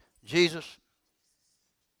 Jesus,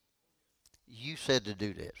 you said to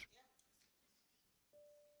do this.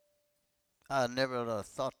 I never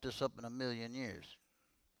thought this up in a million years.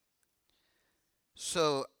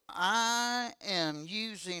 So I am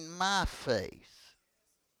using my faith,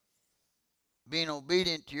 being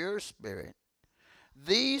obedient to your spirit.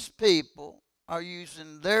 These people are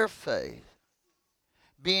using their faith,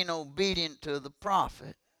 being obedient to the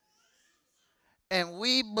prophet. And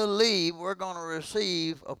we believe we're going to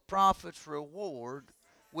receive a prophet's reward,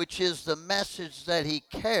 which is the message that he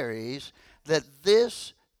carries, that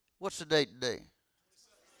this, what's the date today?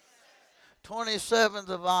 27th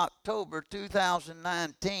of October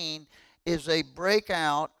 2019 is a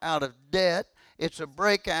breakout out of debt. It's a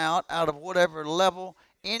breakout out of whatever level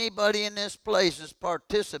anybody in this place is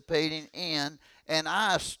participating in, and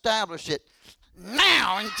I establish it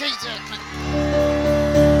now in Jesus' name.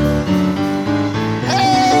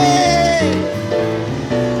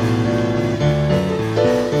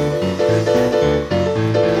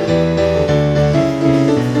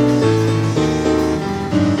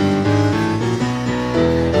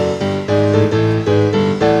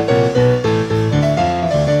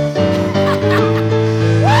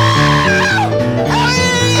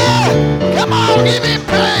 Come on, give him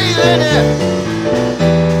praise in it.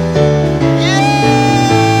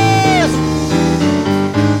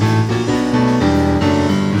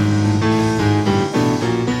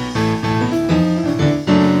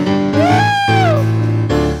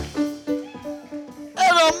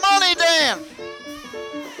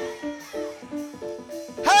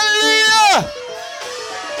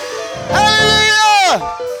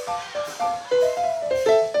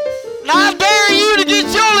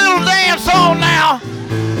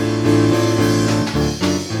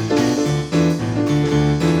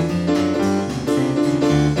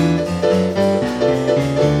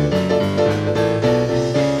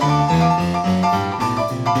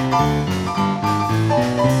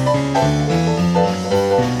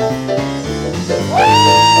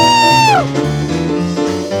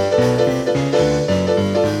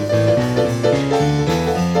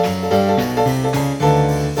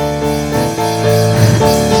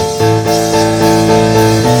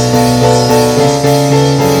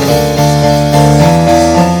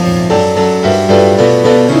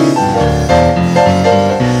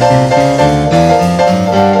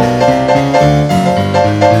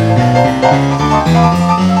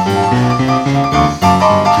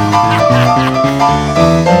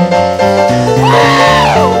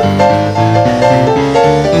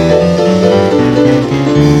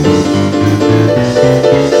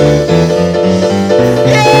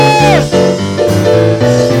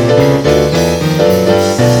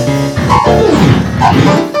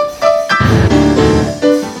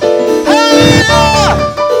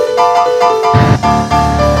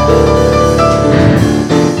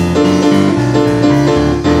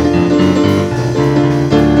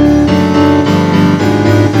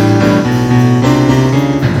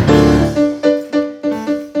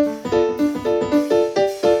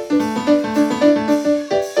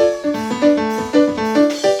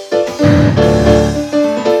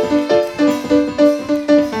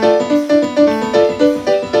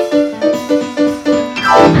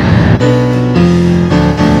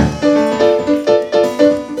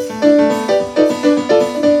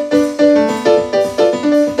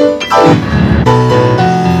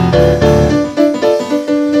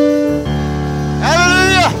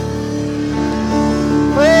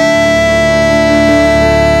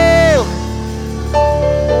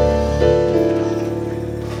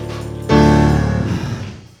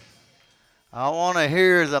 I want to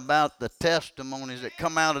hear about the testimonies that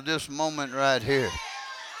come out of this moment right here.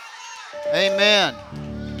 Amen.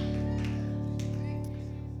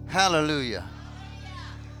 Hallelujah.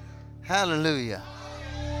 Hallelujah.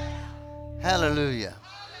 Hallelujah.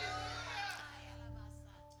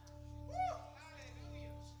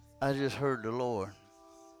 I just heard the Lord.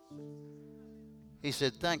 He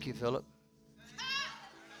said, thank you, Philip.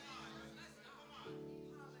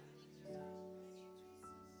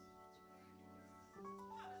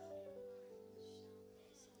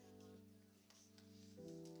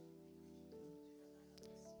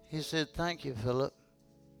 He said, thank you, Philip.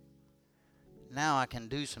 Now I can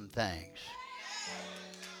do some things.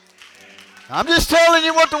 I'm just telling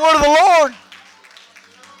you what the word of the Lord.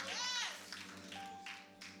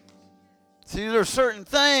 See, there are certain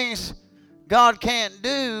things God can't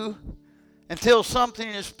do until something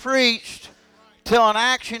is preached, till an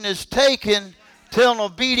action is taken, till an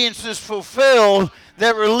obedience is fulfilled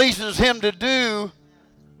that releases him to do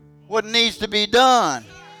what needs to be done.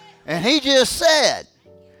 And he just said,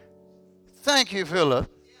 thank you, Philip.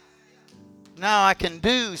 Now I can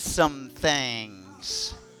do some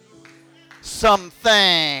things. Some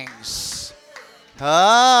things.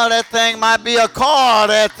 Oh, that thing might be a car.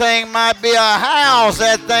 That thing might be a house.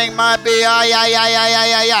 That thing might be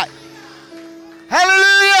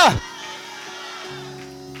Hallelujah.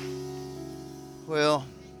 Well,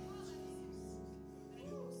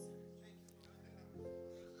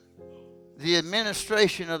 the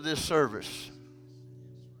administration of this service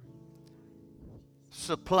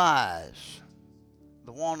supplies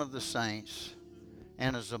the want of the saints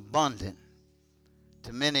and is abundant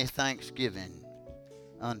to many thanksgiving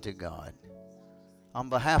unto God. On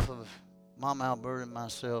behalf of Mama Alberta and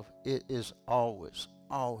myself, it is always,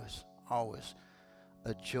 always, always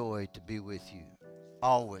a joy to be with you.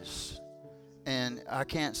 Always. And I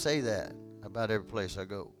can't say that about every place I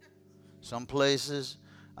go. Some places,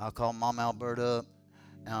 I'll call Mama Alberta up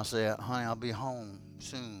and I'll say, honey, I'll be home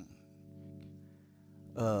soon.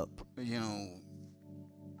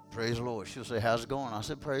 Praise the Lord. She'll say, how's it going? I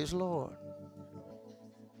said, praise the Lord.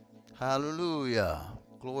 Hallelujah.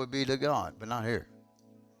 Glory be to God. But not here.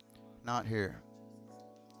 Not here.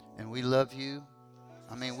 And we love you.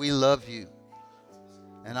 I mean, we love you.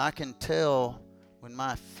 And I can tell when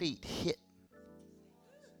my feet hit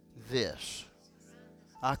this,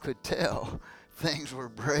 I could tell things were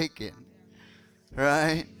breaking.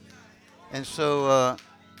 Right? And so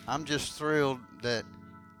I'm just thrilled that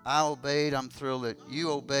I obeyed. I'm thrilled that you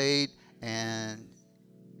obeyed. And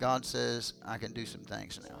God says I can do some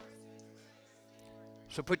things now.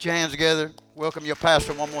 So put your hands together. Welcome your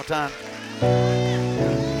pastor one more time.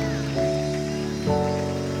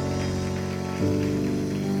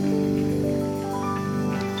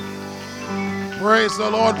 Praise the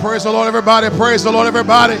Lord. Praise the Lord, everybody. Praise the Lord,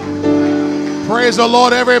 everybody. Praise the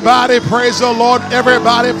Lord, everybody. Praise the Lord,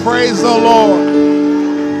 everybody. Praise the Lord.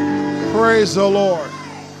 Praise the Lord.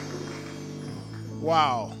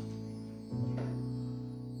 Wow.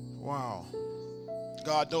 Wow.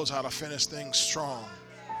 God knows how to finish things strong.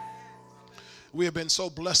 We have been so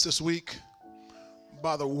blessed this week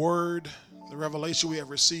by the word, the revelation we have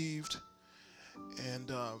received, and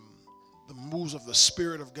the moves of the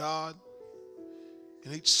Spirit of God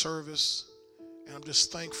in each service. And I'm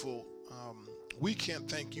just thankful. We can't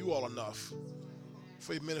thank you all enough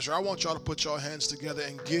for your ministry. I want y'all to put your hands together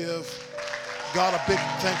and give God a big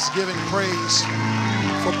Thanksgiving praise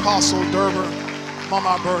for Apostle Derber,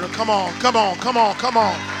 Mama Alberta. Come on, come on, come on, come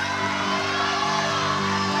on.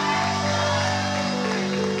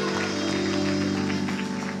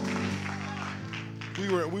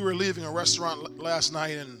 We were leaving a restaurant last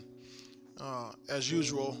night, and as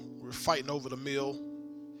usual, we were fighting over the meal,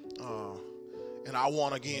 and I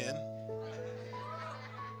won again.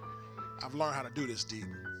 I've learned how to do this, Deep.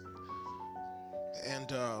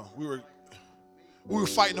 And we were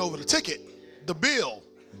fighting over the ticket, the bill.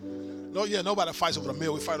 No, yeah, nobody fights over the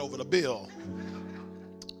meal. We fight over the bill.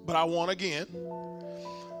 But I won again.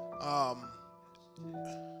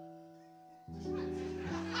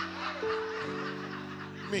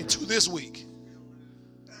 Two this week.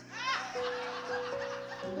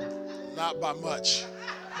 Not by much.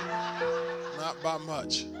 Not by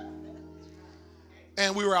much.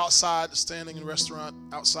 And we were outside, standing in the restaurant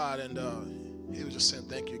outside, and he was just saying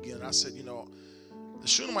thank you again. And I said, the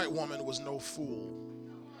Shunammite woman was no fool.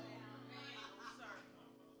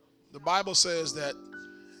 The Bible says that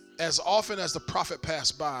as often as the prophet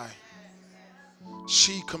passed by,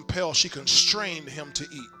 she constrained him to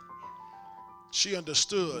eat. She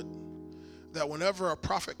understood that whenever a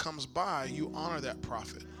prophet comes by, you honor that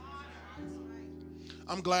prophet.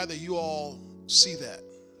 I'm glad that you all see that.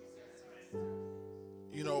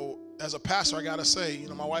 You know, as a pastor, I got to say, you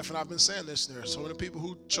know, my wife and I have been saying this. There are so many people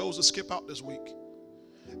who chose to skip out this week.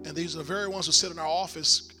 And these are the very ones who sit in our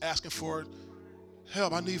office asking for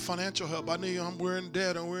help. I need financial help. We're in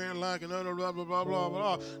debt and we're in lack and blah, blah, blah, blah, blah,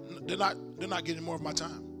 blah. They're not getting more of my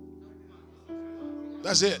time.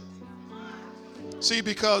 That's it. See,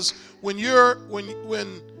 because when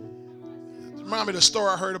remind me of the story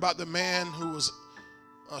I heard about the man who was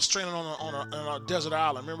stranded on a desert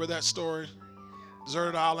island. Remember that story?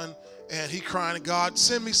 Deserted island. And he crying, God,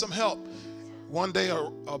 send me some help. One day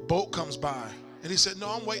a boat comes by. And he said, no,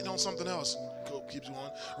 I'm waiting on something else. Keeps going.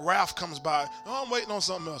 A raft comes by. No, I'm waiting on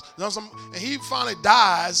something else. And he finally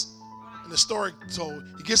dies. And the story told,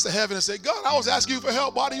 he gets to heaven and said, God, I was asking you for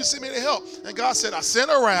help. Why do you send me to help? And God said, I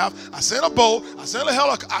sent a raft. I sent a boat. I sent a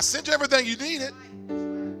helicopter. I sent you everything you needed.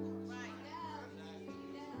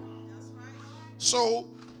 So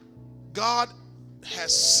God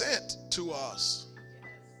has sent to us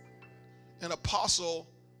an apostle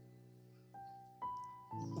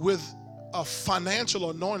with a financial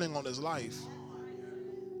anointing on his life.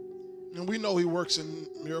 And we know he works in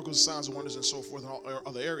miracles, signs, and wonders, and so forth in all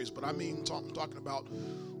other areas. But I mean, I'm talking about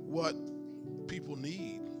what people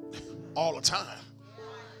need all the time.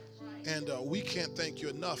 And we can't thank you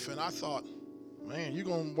enough. And I thought, man, you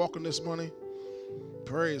going to walk in this money?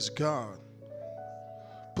 Praise God.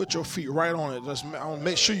 Put your feet right on it. I want to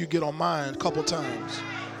make sure you get on mine a couple times.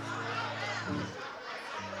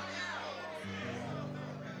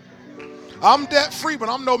 I'm debt free, but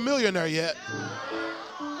I'm no millionaire yet.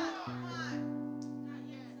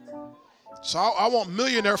 So I want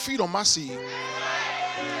millionaire feet on my seed.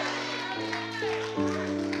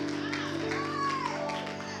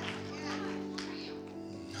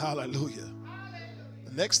 Hallelujah.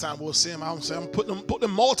 The next time we'll see him, I'm saying, put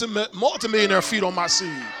them multi-millionaire feet on my seed.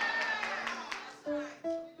 Because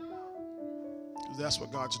that's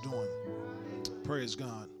what God's doing. Praise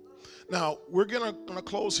God. Now, we're gonna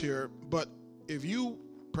close here, but if you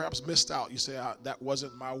perhaps missed out, you say, that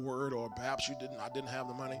wasn't my word, or perhaps I didn't have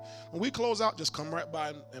the money. When we close out, just come right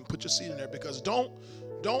by and put your seed in there, because don't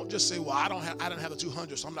just say, well, I didn't have the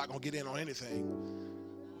 200, so I'm not gonna get in on anything.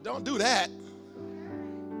 Don't do that.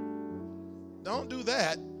 Don't do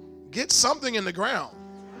that. Get something in the ground.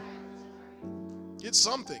 Get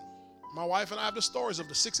something. My wife and I have the stories of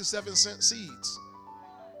the 67-cent seeds.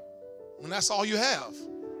 And that's all you have.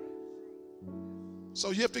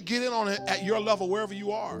 So you have to get in on it at your level, wherever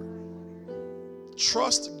you are.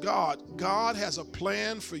 Trust God. God has a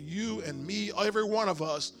plan for you and me, every one of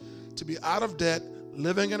us, to be out of debt,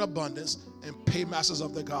 living in abundance, and paymasters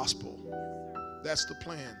of the gospel. That's the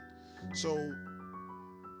plan. So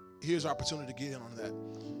here's our opportunity to get in on that.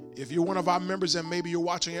 If you're one of our members and maybe you're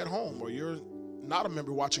watching at home, or you're not a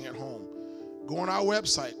member watching at home, go on our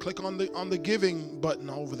website, click on the giving button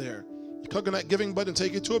over there. You click on that giving button,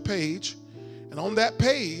 take you to a page. And on that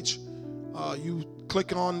page, you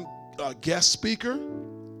click on guest speaker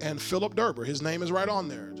and Philip Derber. His name is right on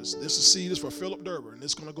there. This seed is for Philip Derber, and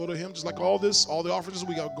it's going to go to him, just like all the offerings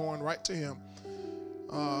we got going right to him,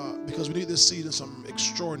 because we need this seed in some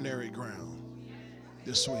extraordinary ground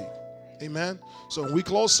this week. Amen. So when we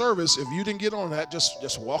close service, if you didn't get on that,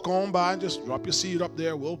 just walk on by and just drop your seed up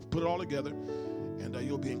there. We'll put it all together, and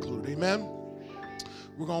you'll be included. Amen.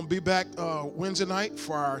 We're going to be back Wednesday night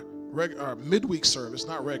for our midweek service,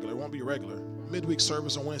 not regular. It won't be regular. Midweek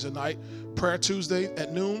service on Wednesday night. Prayer Tuesday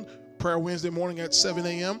at noon. Prayer Wednesday morning at 7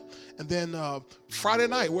 a.m. And then Friday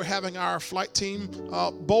night, we're having our flight team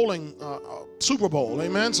bowling Super Bowl.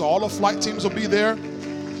 Amen. So all the flight teams will be there.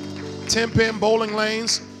 10-pin bowling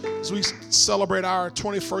lanes. As we celebrate our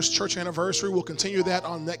 21st church anniversary, we'll continue that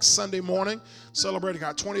on next Sunday morning, celebrating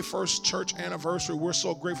our 21st church anniversary. We're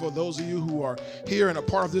so grateful for those of you who are here and a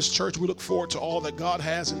part of this church. We look forward to all that God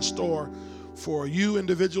has in store for you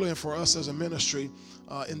individually and for us as a ministry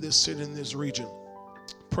in this city, in this region.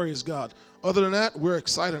 Praise God. Other than that, we're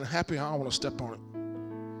excited and happy. I don't want to step on it.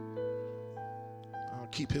 I'll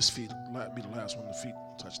keep his feet, be the last one. The feet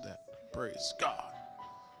touch that. Praise God.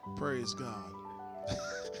 Praise God.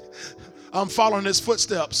 I'm following his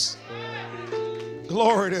footsteps.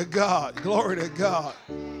 Glory to God. Glory to God.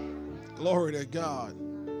 Glory to God.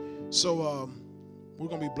 So we're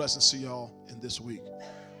going to be blessed to see y'all in this week.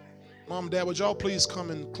 Mom, Dad, would y'all please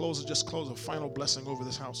come and close a final blessing over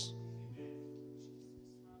this house?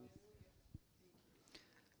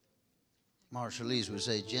 Marshallese would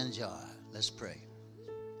say, Genjai. Let's pray.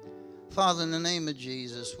 Father, in the name of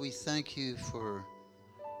Jesus, we thank you for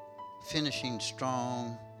finishing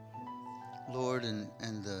strong, Lord, and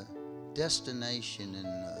the destination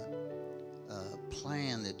and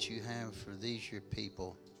plan that you have for these, your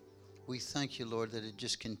people. We thank you, Lord, that it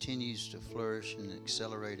just continues to flourish at an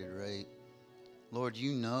accelerated rate. Lord,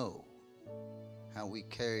 you know how we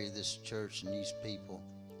carry this church and these people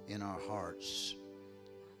in our hearts.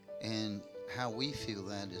 And how we feel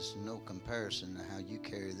that is no comparison to how you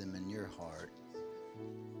carry them in your heart.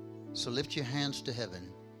 So lift your hands to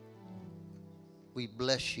heaven. We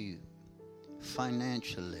bless you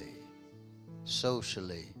financially,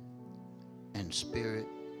 socially, and spirit,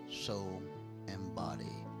 soul, and body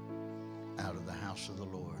out of the house of the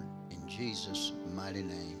Lord. In Jesus' mighty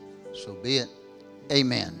name. So be it.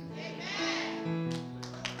 Amen.